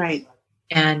 Right.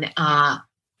 And I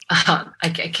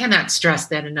cannot stress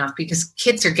that enough, because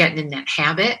kids are getting in that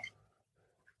habit.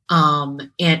 And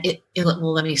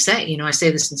well, let me say, I say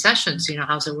this in sessions,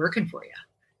 how's it working for you?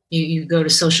 You go to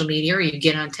social media or you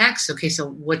get on text. Okay, so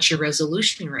what's your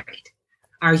resolution rate?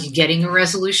 Are you getting a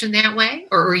resolution that way?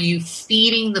 Or are you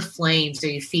feeding the flames? Are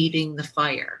you feeding the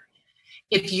fire?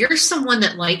 If you're someone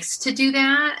that likes to do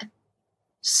that,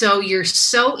 so you're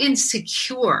so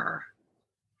insecure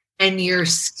and your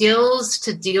skills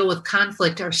to deal with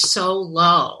conflict are so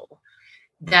low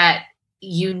that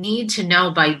you need to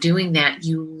know by doing that,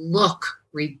 you look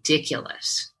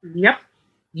ridiculous. Yep.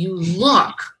 You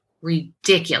look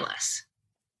ridiculous.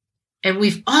 And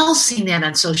we've all seen that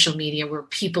on social media, where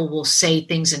people will say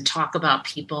things and talk about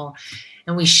people,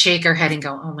 and we shake our head and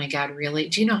go, oh my God, really?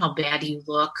 Do you know how bad you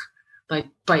look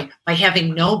by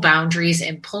having no boundaries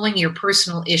and pulling your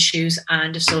personal issues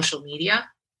onto social media?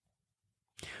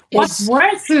 What's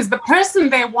worse is the person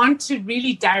they want to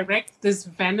really direct this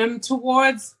venom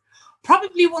towards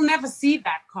probably will never see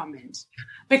that comment.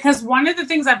 Because one of the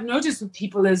things I've noticed with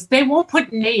people is they won't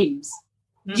put names.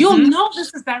 Mm-hmm. You'll know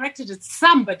this is directed at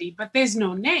somebody, but there's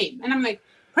no name. And I'm like,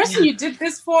 person you did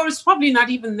this for is probably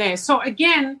not even there. So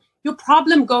again, your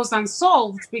problem goes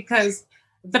unsolved, because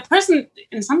the person,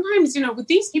 and sometimes, with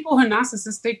these people who are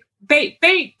narcissistic,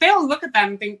 they'll look at that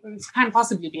and think, it can't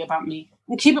possibly be about me,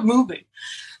 and keep it moving.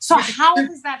 So how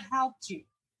has that helped you?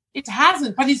 It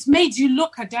hasn't, but it's made you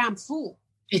look a damn fool.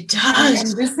 It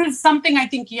does. And this is something I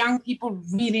think young people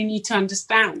really need to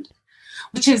understand,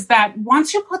 which is that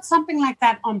once you put something like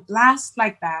that on blast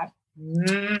like that,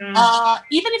 even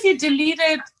if you delete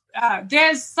it,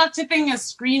 there's such a thing as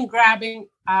screen grabbing.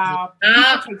 People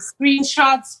take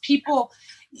screenshots. People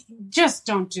just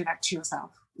don't do that to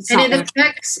yourself. And it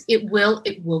affects, it will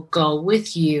go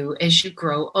with you as you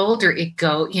grow older.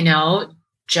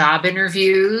 Job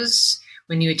interviews,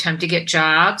 when you attempt to get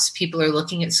jobs, people are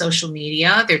looking at social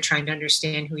media. They're trying to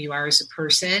understand who you are as a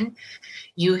person.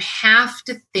 You have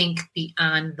to think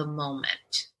beyond the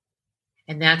moment.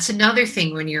 And that's another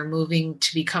thing when you're moving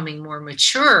to becoming more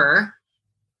mature,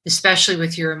 especially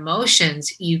with your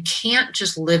emotions, you can't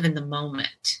just live in the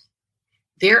moment.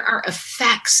 There are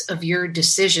effects of your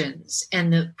decisions,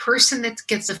 and the person that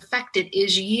gets affected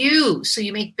is you. So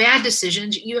you make bad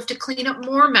decisions, you have to clean up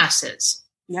more messes.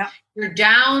 Yeah. You're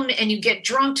down and you get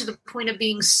drunk to the point of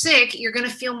being sick, you're going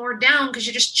to feel more down because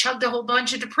you just chugged a whole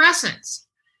bunch of depressants.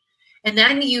 And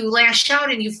then you lash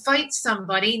out and you fight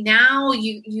somebody. Now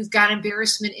you've got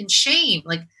embarrassment and shame.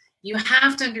 Like, you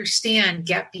have to understand,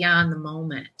 get beyond the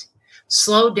moment,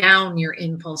 slow down your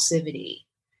impulsivity.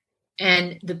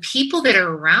 And the people that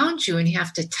are around you, and you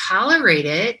have to tolerate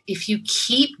it. If you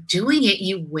keep doing it,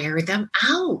 you wear them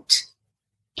out.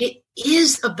 It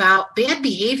is about bad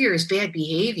behavior is bad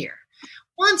behavior.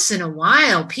 Once in a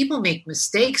while, people make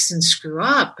mistakes and screw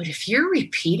up. But if you're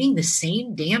repeating the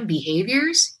same damn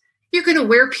behaviors, you're going to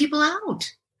wear people out.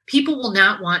 People will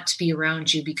not want to be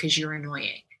around you because you're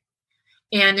annoying.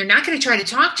 And they're not going to try to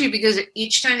talk to you because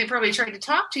each time they probably tried to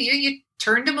talk to you, you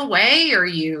turned them away, or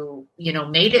you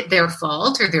made it their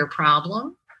fault or their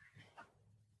problem.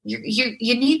 You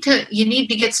need to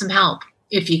get some help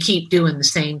if you keep doing the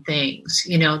same things.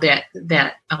 If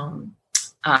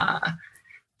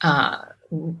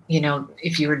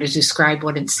you were to describe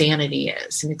what insanity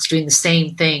is, and it's doing the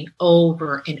same thing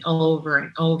over and over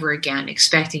and over again,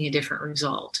 expecting a different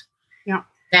result. Yeah,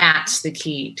 that's the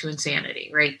key to insanity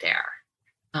right there.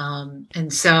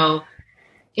 And so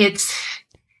it's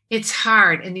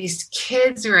hard. And these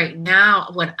kids right now,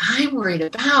 what I'm worried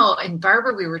about, and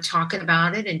Barbara, we were talking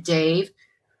about it, and Dave,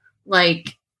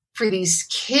 like, for these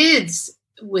kids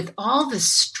with all the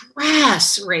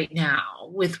stress right now,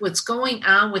 with what's going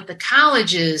on with the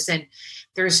colleges, and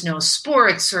there's no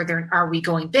sports, or are we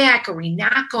going back? Are we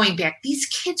not going back? These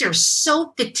kids are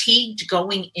so fatigued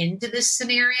going into this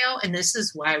scenario. And this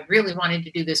is why I really wanted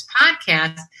to do this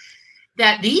podcast,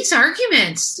 that these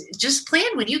arguments, just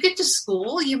plan when you get to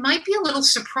school, you might be a little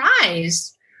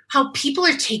surprised how people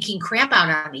are taking crap out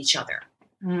on each other.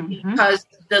 Mm-hmm. Because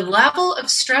the level of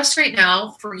stress right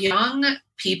now for young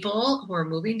people who are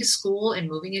moving to school and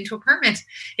moving into apartments,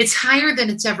 it's higher than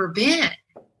it's ever been.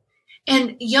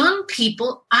 And young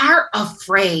people are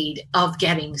afraid of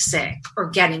getting sick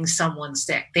or getting someone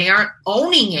sick. They aren't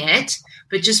owning it,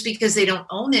 but just because they don't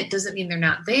own it doesn't mean they're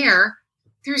not there.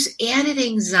 There's added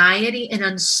anxiety and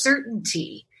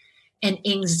uncertainty. And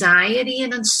anxiety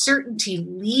and uncertainty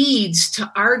leads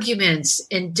to arguments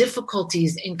and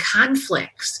difficulties and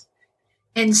conflicts.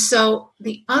 And so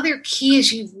the other key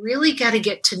is you've really got to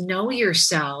get to know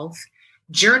yourself.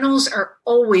 Journals are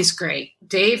always great.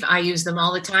 Dave, I use them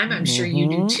all the time. I'm sure you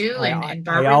do too. And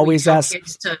Barbara, I always ask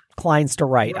clients to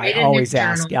write. I always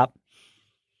ask, yep.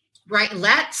 Right.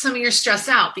 Let some of your stress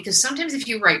out, because sometimes if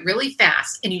you write really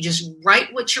fast and you just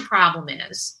write what your problem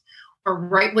is, or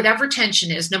write whatever tension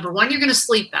is, number one, you're going to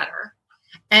sleep better.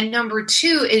 And number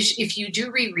two is, if you do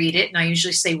reread it, and I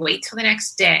usually say wait till the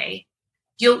next day,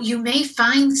 you may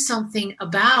find something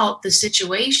about the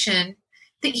situation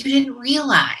that you didn't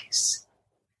realize.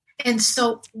 And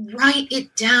so write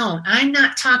it down. I'm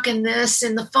not talking this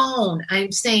in the phone.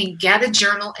 I'm saying get a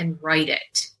journal and write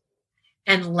it.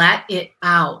 And let it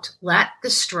out. Let the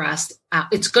stress out.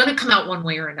 It's going to come out one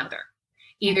way or another.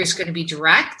 Either it's going to be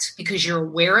direct because you're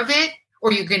aware of it,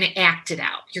 or you're going to act it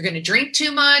out. You're going to drink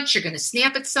too much. You're going to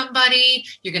snap at somebody.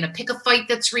 You're going to pick a fight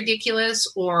that's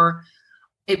ridiculous, or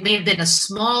it may have been a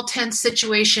small, tense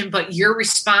situation, but your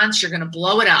response, you're going to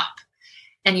blow it up.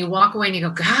 And you walk away and you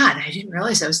go, God, I didn't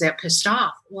realize I was that pissed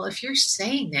off. Well, if you're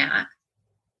saying that,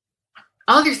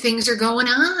 other things are going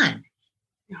on.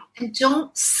 And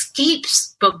don't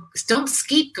scapegoat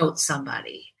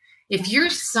somebody. If you're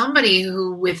somebody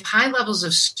who, with high levels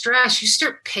of stress, you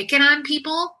start picking on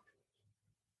people,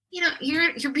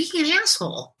 you're being an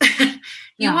asshole.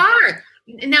 You are.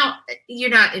 Now, you're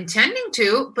not intending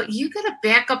to, but you got to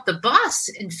back up the bus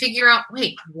and figure out,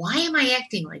 wait, why am I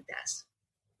acting like this?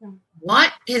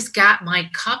 What has got my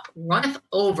cup runneth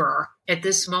over at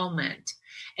this moment?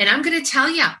 And I'm going to tell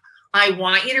you, I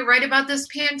want you to write about this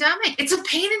pandemic. It's a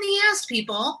pain in the ass,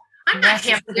 people. I'm not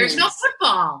happy. There's no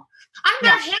football. I'm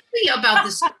not happy about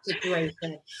this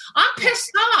situation. I'm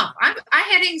pissed off. I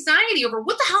had anxiety over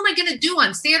what the hell am I going to do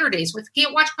on Saturdays with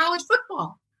can't watch college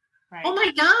football. Right. Oh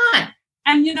my God.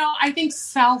 And, I think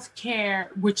self-care,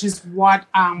 which is what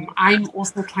I'm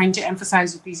also trying to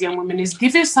emphasize with these young women, is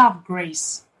give yourself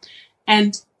grace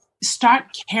and start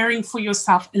caring for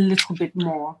yourself a little bit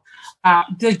more.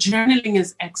 The journaling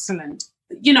is excellent.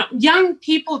 Young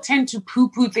people tend to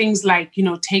poo-poo things like,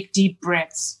 take deep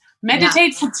breaths.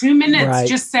 Meditate for 2 minutes. Right.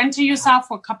 Just center yourself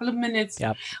for a couple of minutes.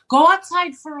 Yep. Go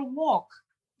outside for a walk.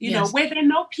 Where there are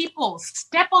no people,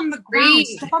 step on the ground,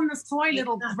 step on the soil,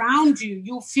 it'll ground you.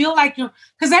 You'll feel like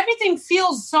because everything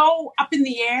feels so up in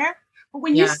the air. But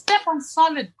when you step on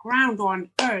solid ground or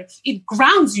on earth, it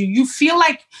grounds you. You feel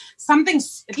like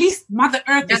something's, at least Mother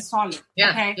Earth is solid.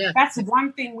 Okay. Yeah. That's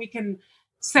one thing we can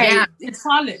say. Yeah. It's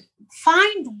solid.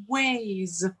 Find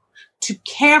ways to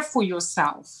care for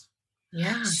yourself.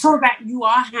 Yeah. So that you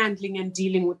are handling and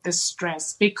dealing with this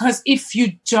stress. Because if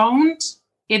you don't,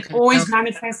 it always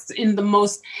manifests in the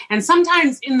most, and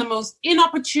sometimes in the most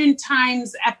inopportune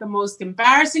times, at the most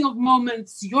embarrassing of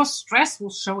moments, your stress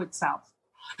will show itself.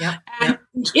 Yeah. And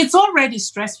it's already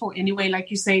stressful anyway,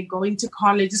 like you say, going to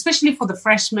college, especially for the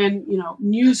freshmen,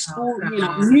 new school,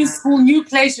 new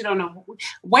place, you don't know,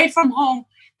 away from home.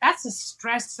 That's a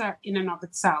stressor in and of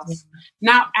itself. Yeah.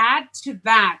 Now add to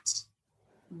that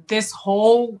this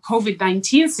whole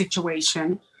COVID-19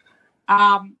 situation.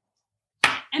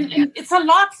 And it's a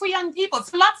lot for young people.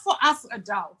 It's a lot for us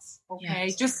adults.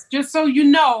 Okay. Yes. Just so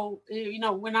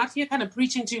we're not here kind of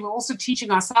preaching to you. We're also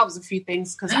teaching ourselves a few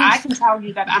things, because I can tell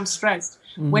you that I'm stressed.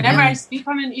 Mm-hmm. Whenever I speak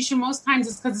on an issue, most times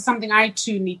it's because it's something I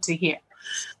too need to hear.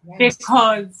 Yes.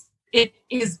 Because it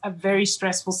is a very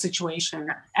stressful situation.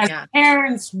 As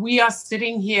parents, we are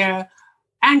sitting here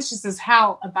anxious as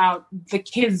hell about the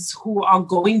kids who are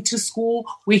going to school.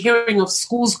 We're hearing of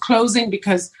schools closing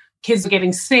because kids are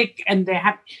getting sick and they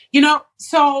have,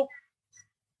 so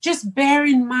just bear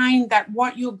in mind that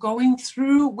what you're going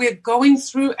through, we're going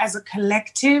through as a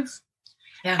collective,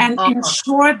 and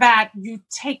ensure that you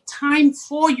take time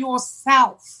for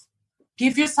yourself.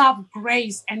 Give yourself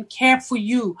grace and care for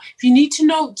you. If you need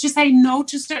to say no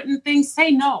to certain things,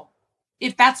 say no.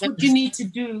 If that's what you need to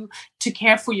do to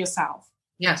care for yourself.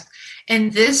 Yes.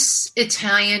 And this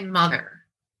Italian mother,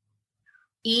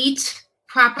 eat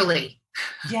properly.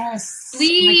 Yes.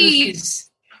 Please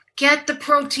get the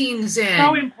proteins in.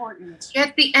 So important.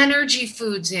 Get the energy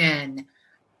foods in.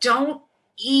 Don't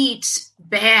eat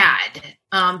bad,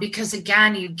 because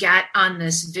again, you get on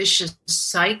this vicious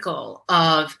cycle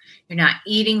of you're not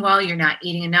eating well, you're not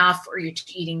eating enough, or you're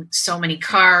eating so many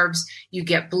carbs, you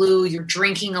get blue, you're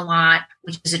drinking a lot,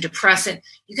 which is a depressant.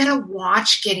 You got to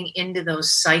watch getting into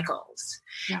those cycles.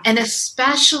 Yeah. And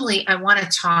especially, I want to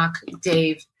talk,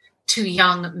 Dave, to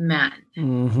young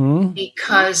men,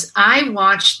 because I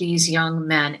watch these young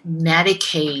men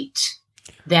medicate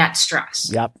that stress.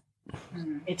 Yep.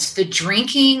 It's the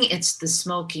drinking, it's the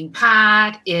smoking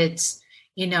pot, it's,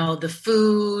 the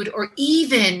food, or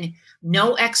even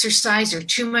no exercise or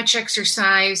too much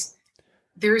exercise.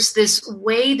 There's this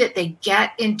way that they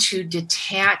get into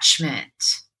detachment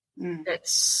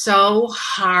that's so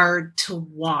hard to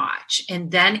watch.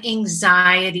 And then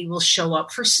anxiety will show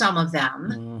up for some of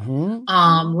them,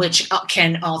 which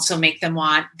can also make them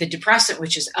want the depressant,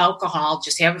 which is alcohol.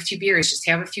 Just have a few beers.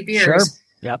 Sure.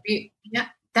 Yep. Yeah.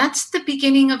 That's the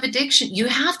beginning of addiction. You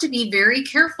have to be very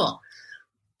careful.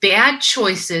 Bad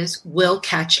choices will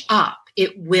catch up.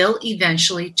 It will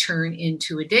eventually turn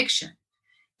into addiction.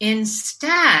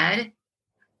 Instead,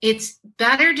 it's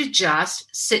better to just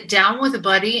sit down with a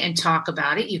buddy and talk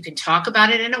about it. You can talk about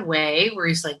it in a way where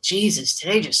he's like, Jesus,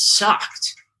 today just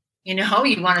sucked. You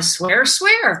want to swear.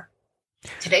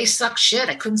 Today sucks shit.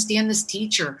 I couldn't stand this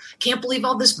teacher. Can't believe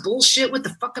all this bullshit with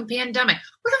the fucking pandemic.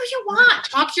 Whatever you want.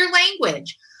 Talk your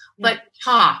language, but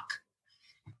talk.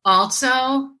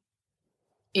 Also,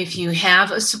 if you have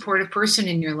a supportive person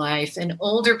in your life, an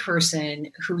older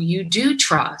person who you do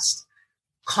trust,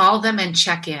 call them and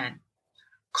check in.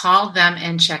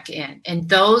 And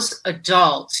those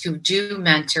adults who do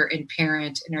mentor and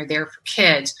parent and are there for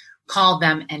kids, call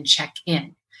them and check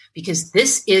in. Because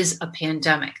this is a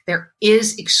pandemic. There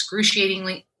is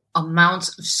excruciatingly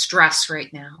amounts of stress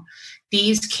right now.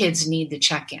 These kids need to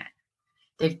check in.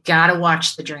 They've got to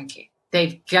watch the drinking.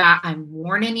 I'm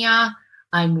warning you,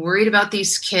 I'm worried about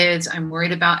these kids. I'm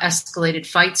worried about escalated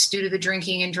fights due to the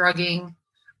drinking and drugging,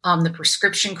 the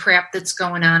prescription crap that's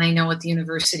going on, I know, at the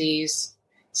universities.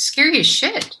 It's scary as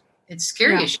shit. It's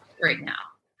scary as shit right now.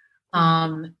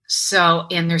 So,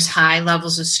 and there's high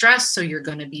levels of stress, so you're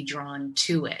going to be drawn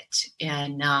to it.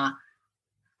 And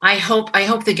I hope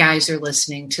the guys are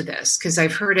listening to this, because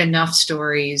I've heard enough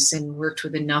stories and worked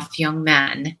with enough young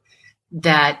men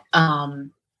that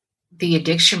the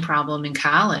addiction problem in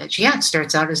college, it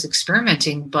starts out as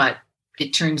experimenting, but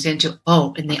it turns into,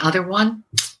 and the other one,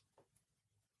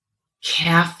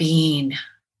 caffeine.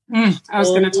 I was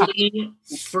going to talk.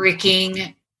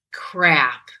 Freaking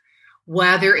crap.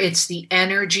 Whether it's the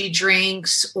energy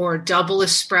drinks or double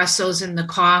espressos in the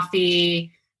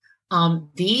coffee,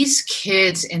 these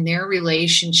kids and their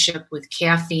relationship with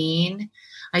caffeine.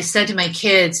 I said to my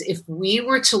kids, if we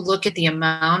were to look at the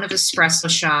amount of espresso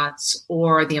shots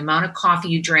or the amount of coffee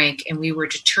you drank, and we were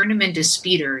to turn them into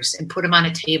speeders and put them on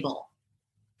a table,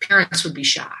 parents would be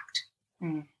shocked.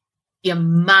 The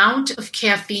amount of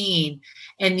caffeine,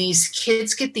 and these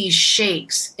kids get these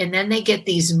shakes, and then they get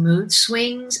these mood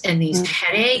swings and these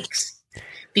headaches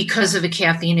because of a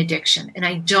caffeine addiction. And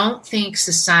I don't think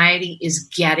society is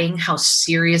getting how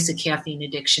serious a caffeine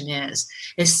addiction is,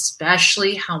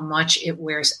 especially how much it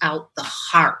wears out the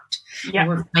heart. Yeah. And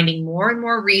we're finding more and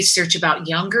more research about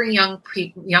younger and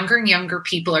younger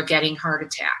people are getting heart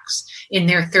attacks in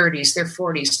their 30s, their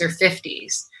 40s, their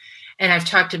 50s. And I've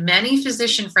talked to many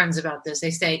physician friends about this.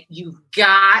 They say, you've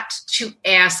got to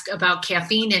ask about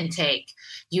caffeine intake.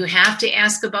 You have to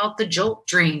ask about the Jolt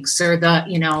drinks or the,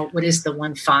 what is the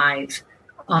 1-5?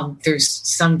 There's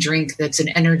some drink that's an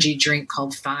energy drink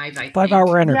called 5, I think. 5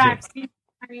 Hour Energy.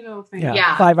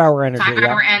 Yeah. 5 Hour Energy. 5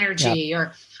 Hour Energy.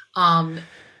 Or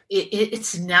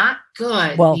it's not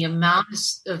good, the amount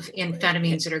of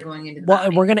amphetamines that are going into the body.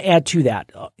 And we're going to add to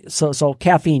that. So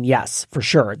caffeine, yes, for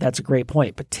sure. That's a great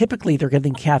point. But typically they're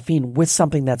getting caffeine with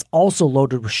something that's also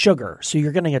loaded with sugar. So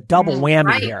you're getting a double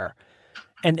whammy here.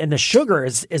 And the sugar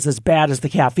is as bad as the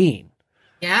caffeine.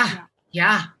 Yeah.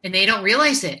 And they don't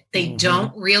realize it. They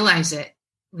don't realize it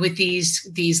with these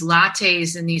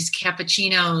lattes and these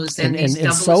cappuccinos and these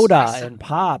double soda espresso. And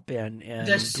pop and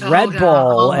Red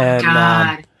Bull.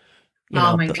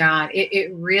 Oh my God.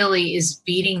 It really is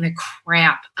beating the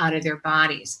crap out of their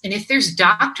bodies. And if there's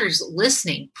doctors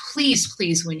listening, please,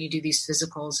 when you do these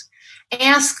physicals,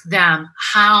 ask them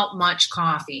how much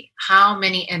coffee, how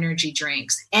many energy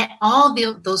drinks, and all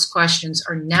those questions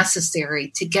are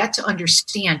necessary to get to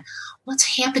understand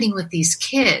what's happening with these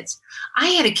kids. I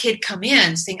had a kid come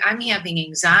in saying, I'm having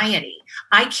anxiety.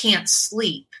 I can't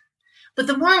sleep. But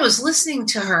the more I was listening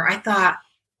to her, I thought,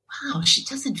 wow, she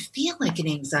doesn't feel like an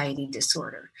anxiety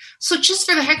disorder. So just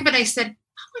for the heck of it, I said,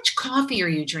 how much coffee are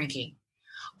you drinking?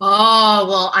 Oh,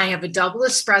 well, I have a double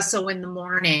espresso in the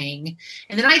morning,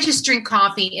 and then I just drink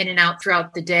coffee in and out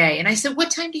throughout the day. And I said,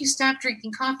 what time do you stop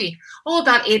drinking coffee? Oh,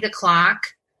 about 8 o'clock.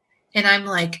 And I'm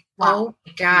like, oh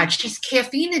my God, she's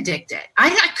caffeine addicted. I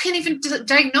can't even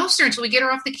diagnose her until we get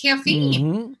her off the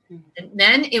caffeine. And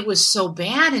then it was so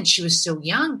bad, and she was so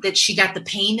young, that she got the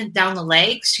pain down the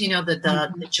legs.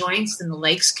 The joints and the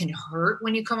legs can hurt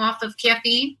when you come off of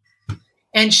caffeine.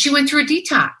 And she went through a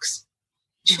detox.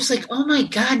 She was like, oh my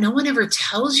God, no one ever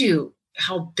tells you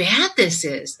how bad this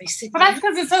is. I said, but that's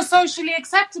because it's so socially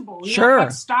acceptable. Sure. Like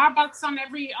Starbucks on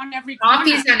every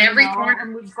coffee's corner, on every corner.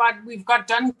 And we've got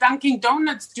Dunkin'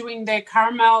 Donuts doing their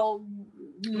caramel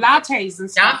lattes and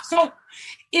stuff. So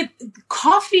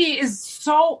coffee is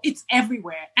it's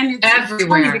everywhere. And it's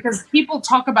everywhere. Funny because people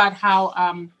talk about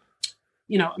how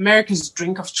America's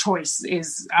drink of choice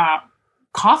is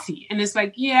coffee. And it's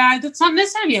like, that's not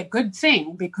necessarily a good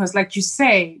thing, because like you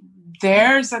say,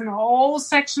 there's a whole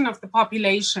section of the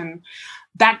population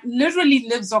that literally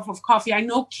lives off of coffee. I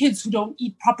know kids who don't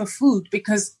eat proper food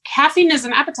because caffeine is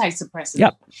an appetite suppressant.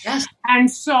 Yep. Yes. And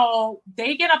so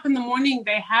they get up in the morning,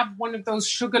 they have one of those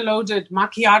sugar-loaded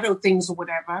macchiato things or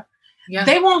whatever. Yeah.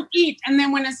 They won't eat. And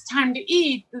then when it's time to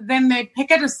eat, then they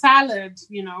pick at a salad,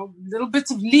 little bits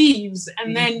of leaves,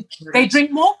 and then they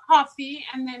drink more coffee.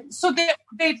 And then, so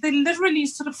they literally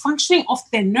sort of functioning off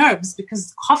their nerves,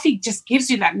 because coffee just gives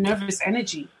you that nervous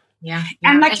energy. Yeah.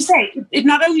 And like you say, it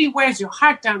not only wears your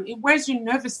heart down, it wears your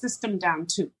nervous system down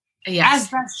too. Yes. As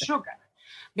does sugar.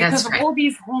 Because of all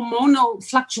these hormonal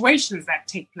fluctuations that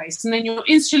take place. And then your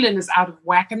insulin is out of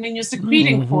whack, and then you're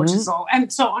secreting cortisol,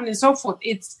 and so on and so forth.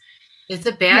 It's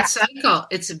a bad cycle.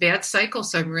 It's a bad cycle.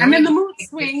 So I'm really. And then the mood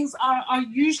swings are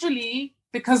usually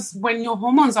because when your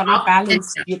hormones are not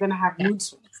balanced, you're going to have mood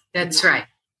swings. That's right.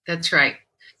 That's right.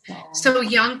 So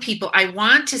young people, I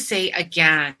want to say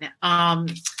again,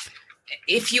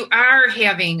 if you are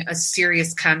having a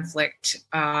serious conflict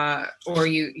or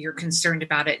you're concerned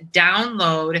about it,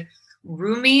 download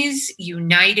Roomies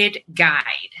United Guide.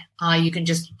 You can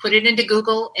just put it into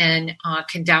Google and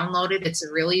can download it. It's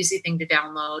a really easy thing to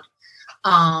download.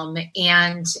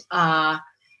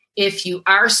 If you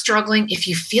are struggling, if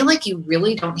you feel like you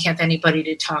really don't have anybody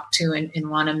to talk to and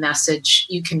want to message,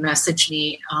 you can message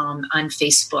me on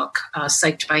Facebook,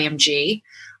 Psyched by MG.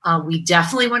 We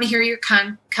definitely want to hear your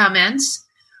comments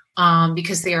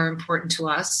because they are important to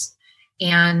us.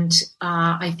 And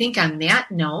I think on that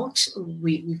note,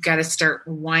 we've got to start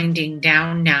winding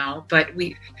down now. But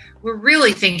we're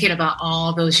really thinking about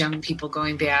all those young people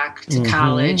going back to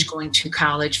college, going to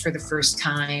college for the first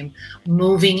time,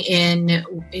 moving in,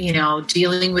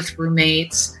 dealing with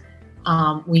roommates.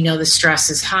 We know the stress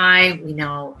is high. We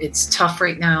know it's tough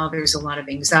right now. There's a lot of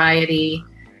anxiety.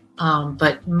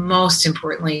 But most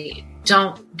importantly,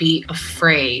 don't be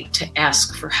afraid to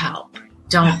ask for help.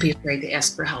 Don't be afraid to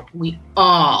ask for help. We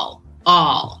all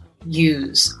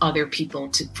use other people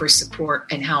for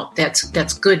support and help.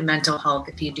 That's good mental health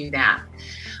if you do that.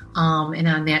 And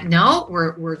on that note,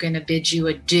 we're going to bid you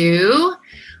adieu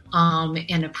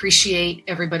and appreciate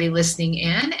everybody listening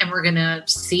in. And we're going to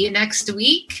see you next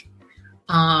week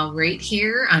right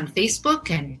here on Facebook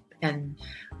and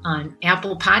on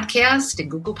Apple Podcast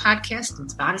and Google Podcast and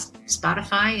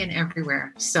Spotify and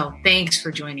everywhere. So thanks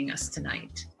for joining us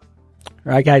tonight.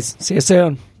 All right, guys. See you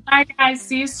soon. Bye, guys.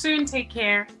 See you soon. Take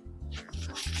care.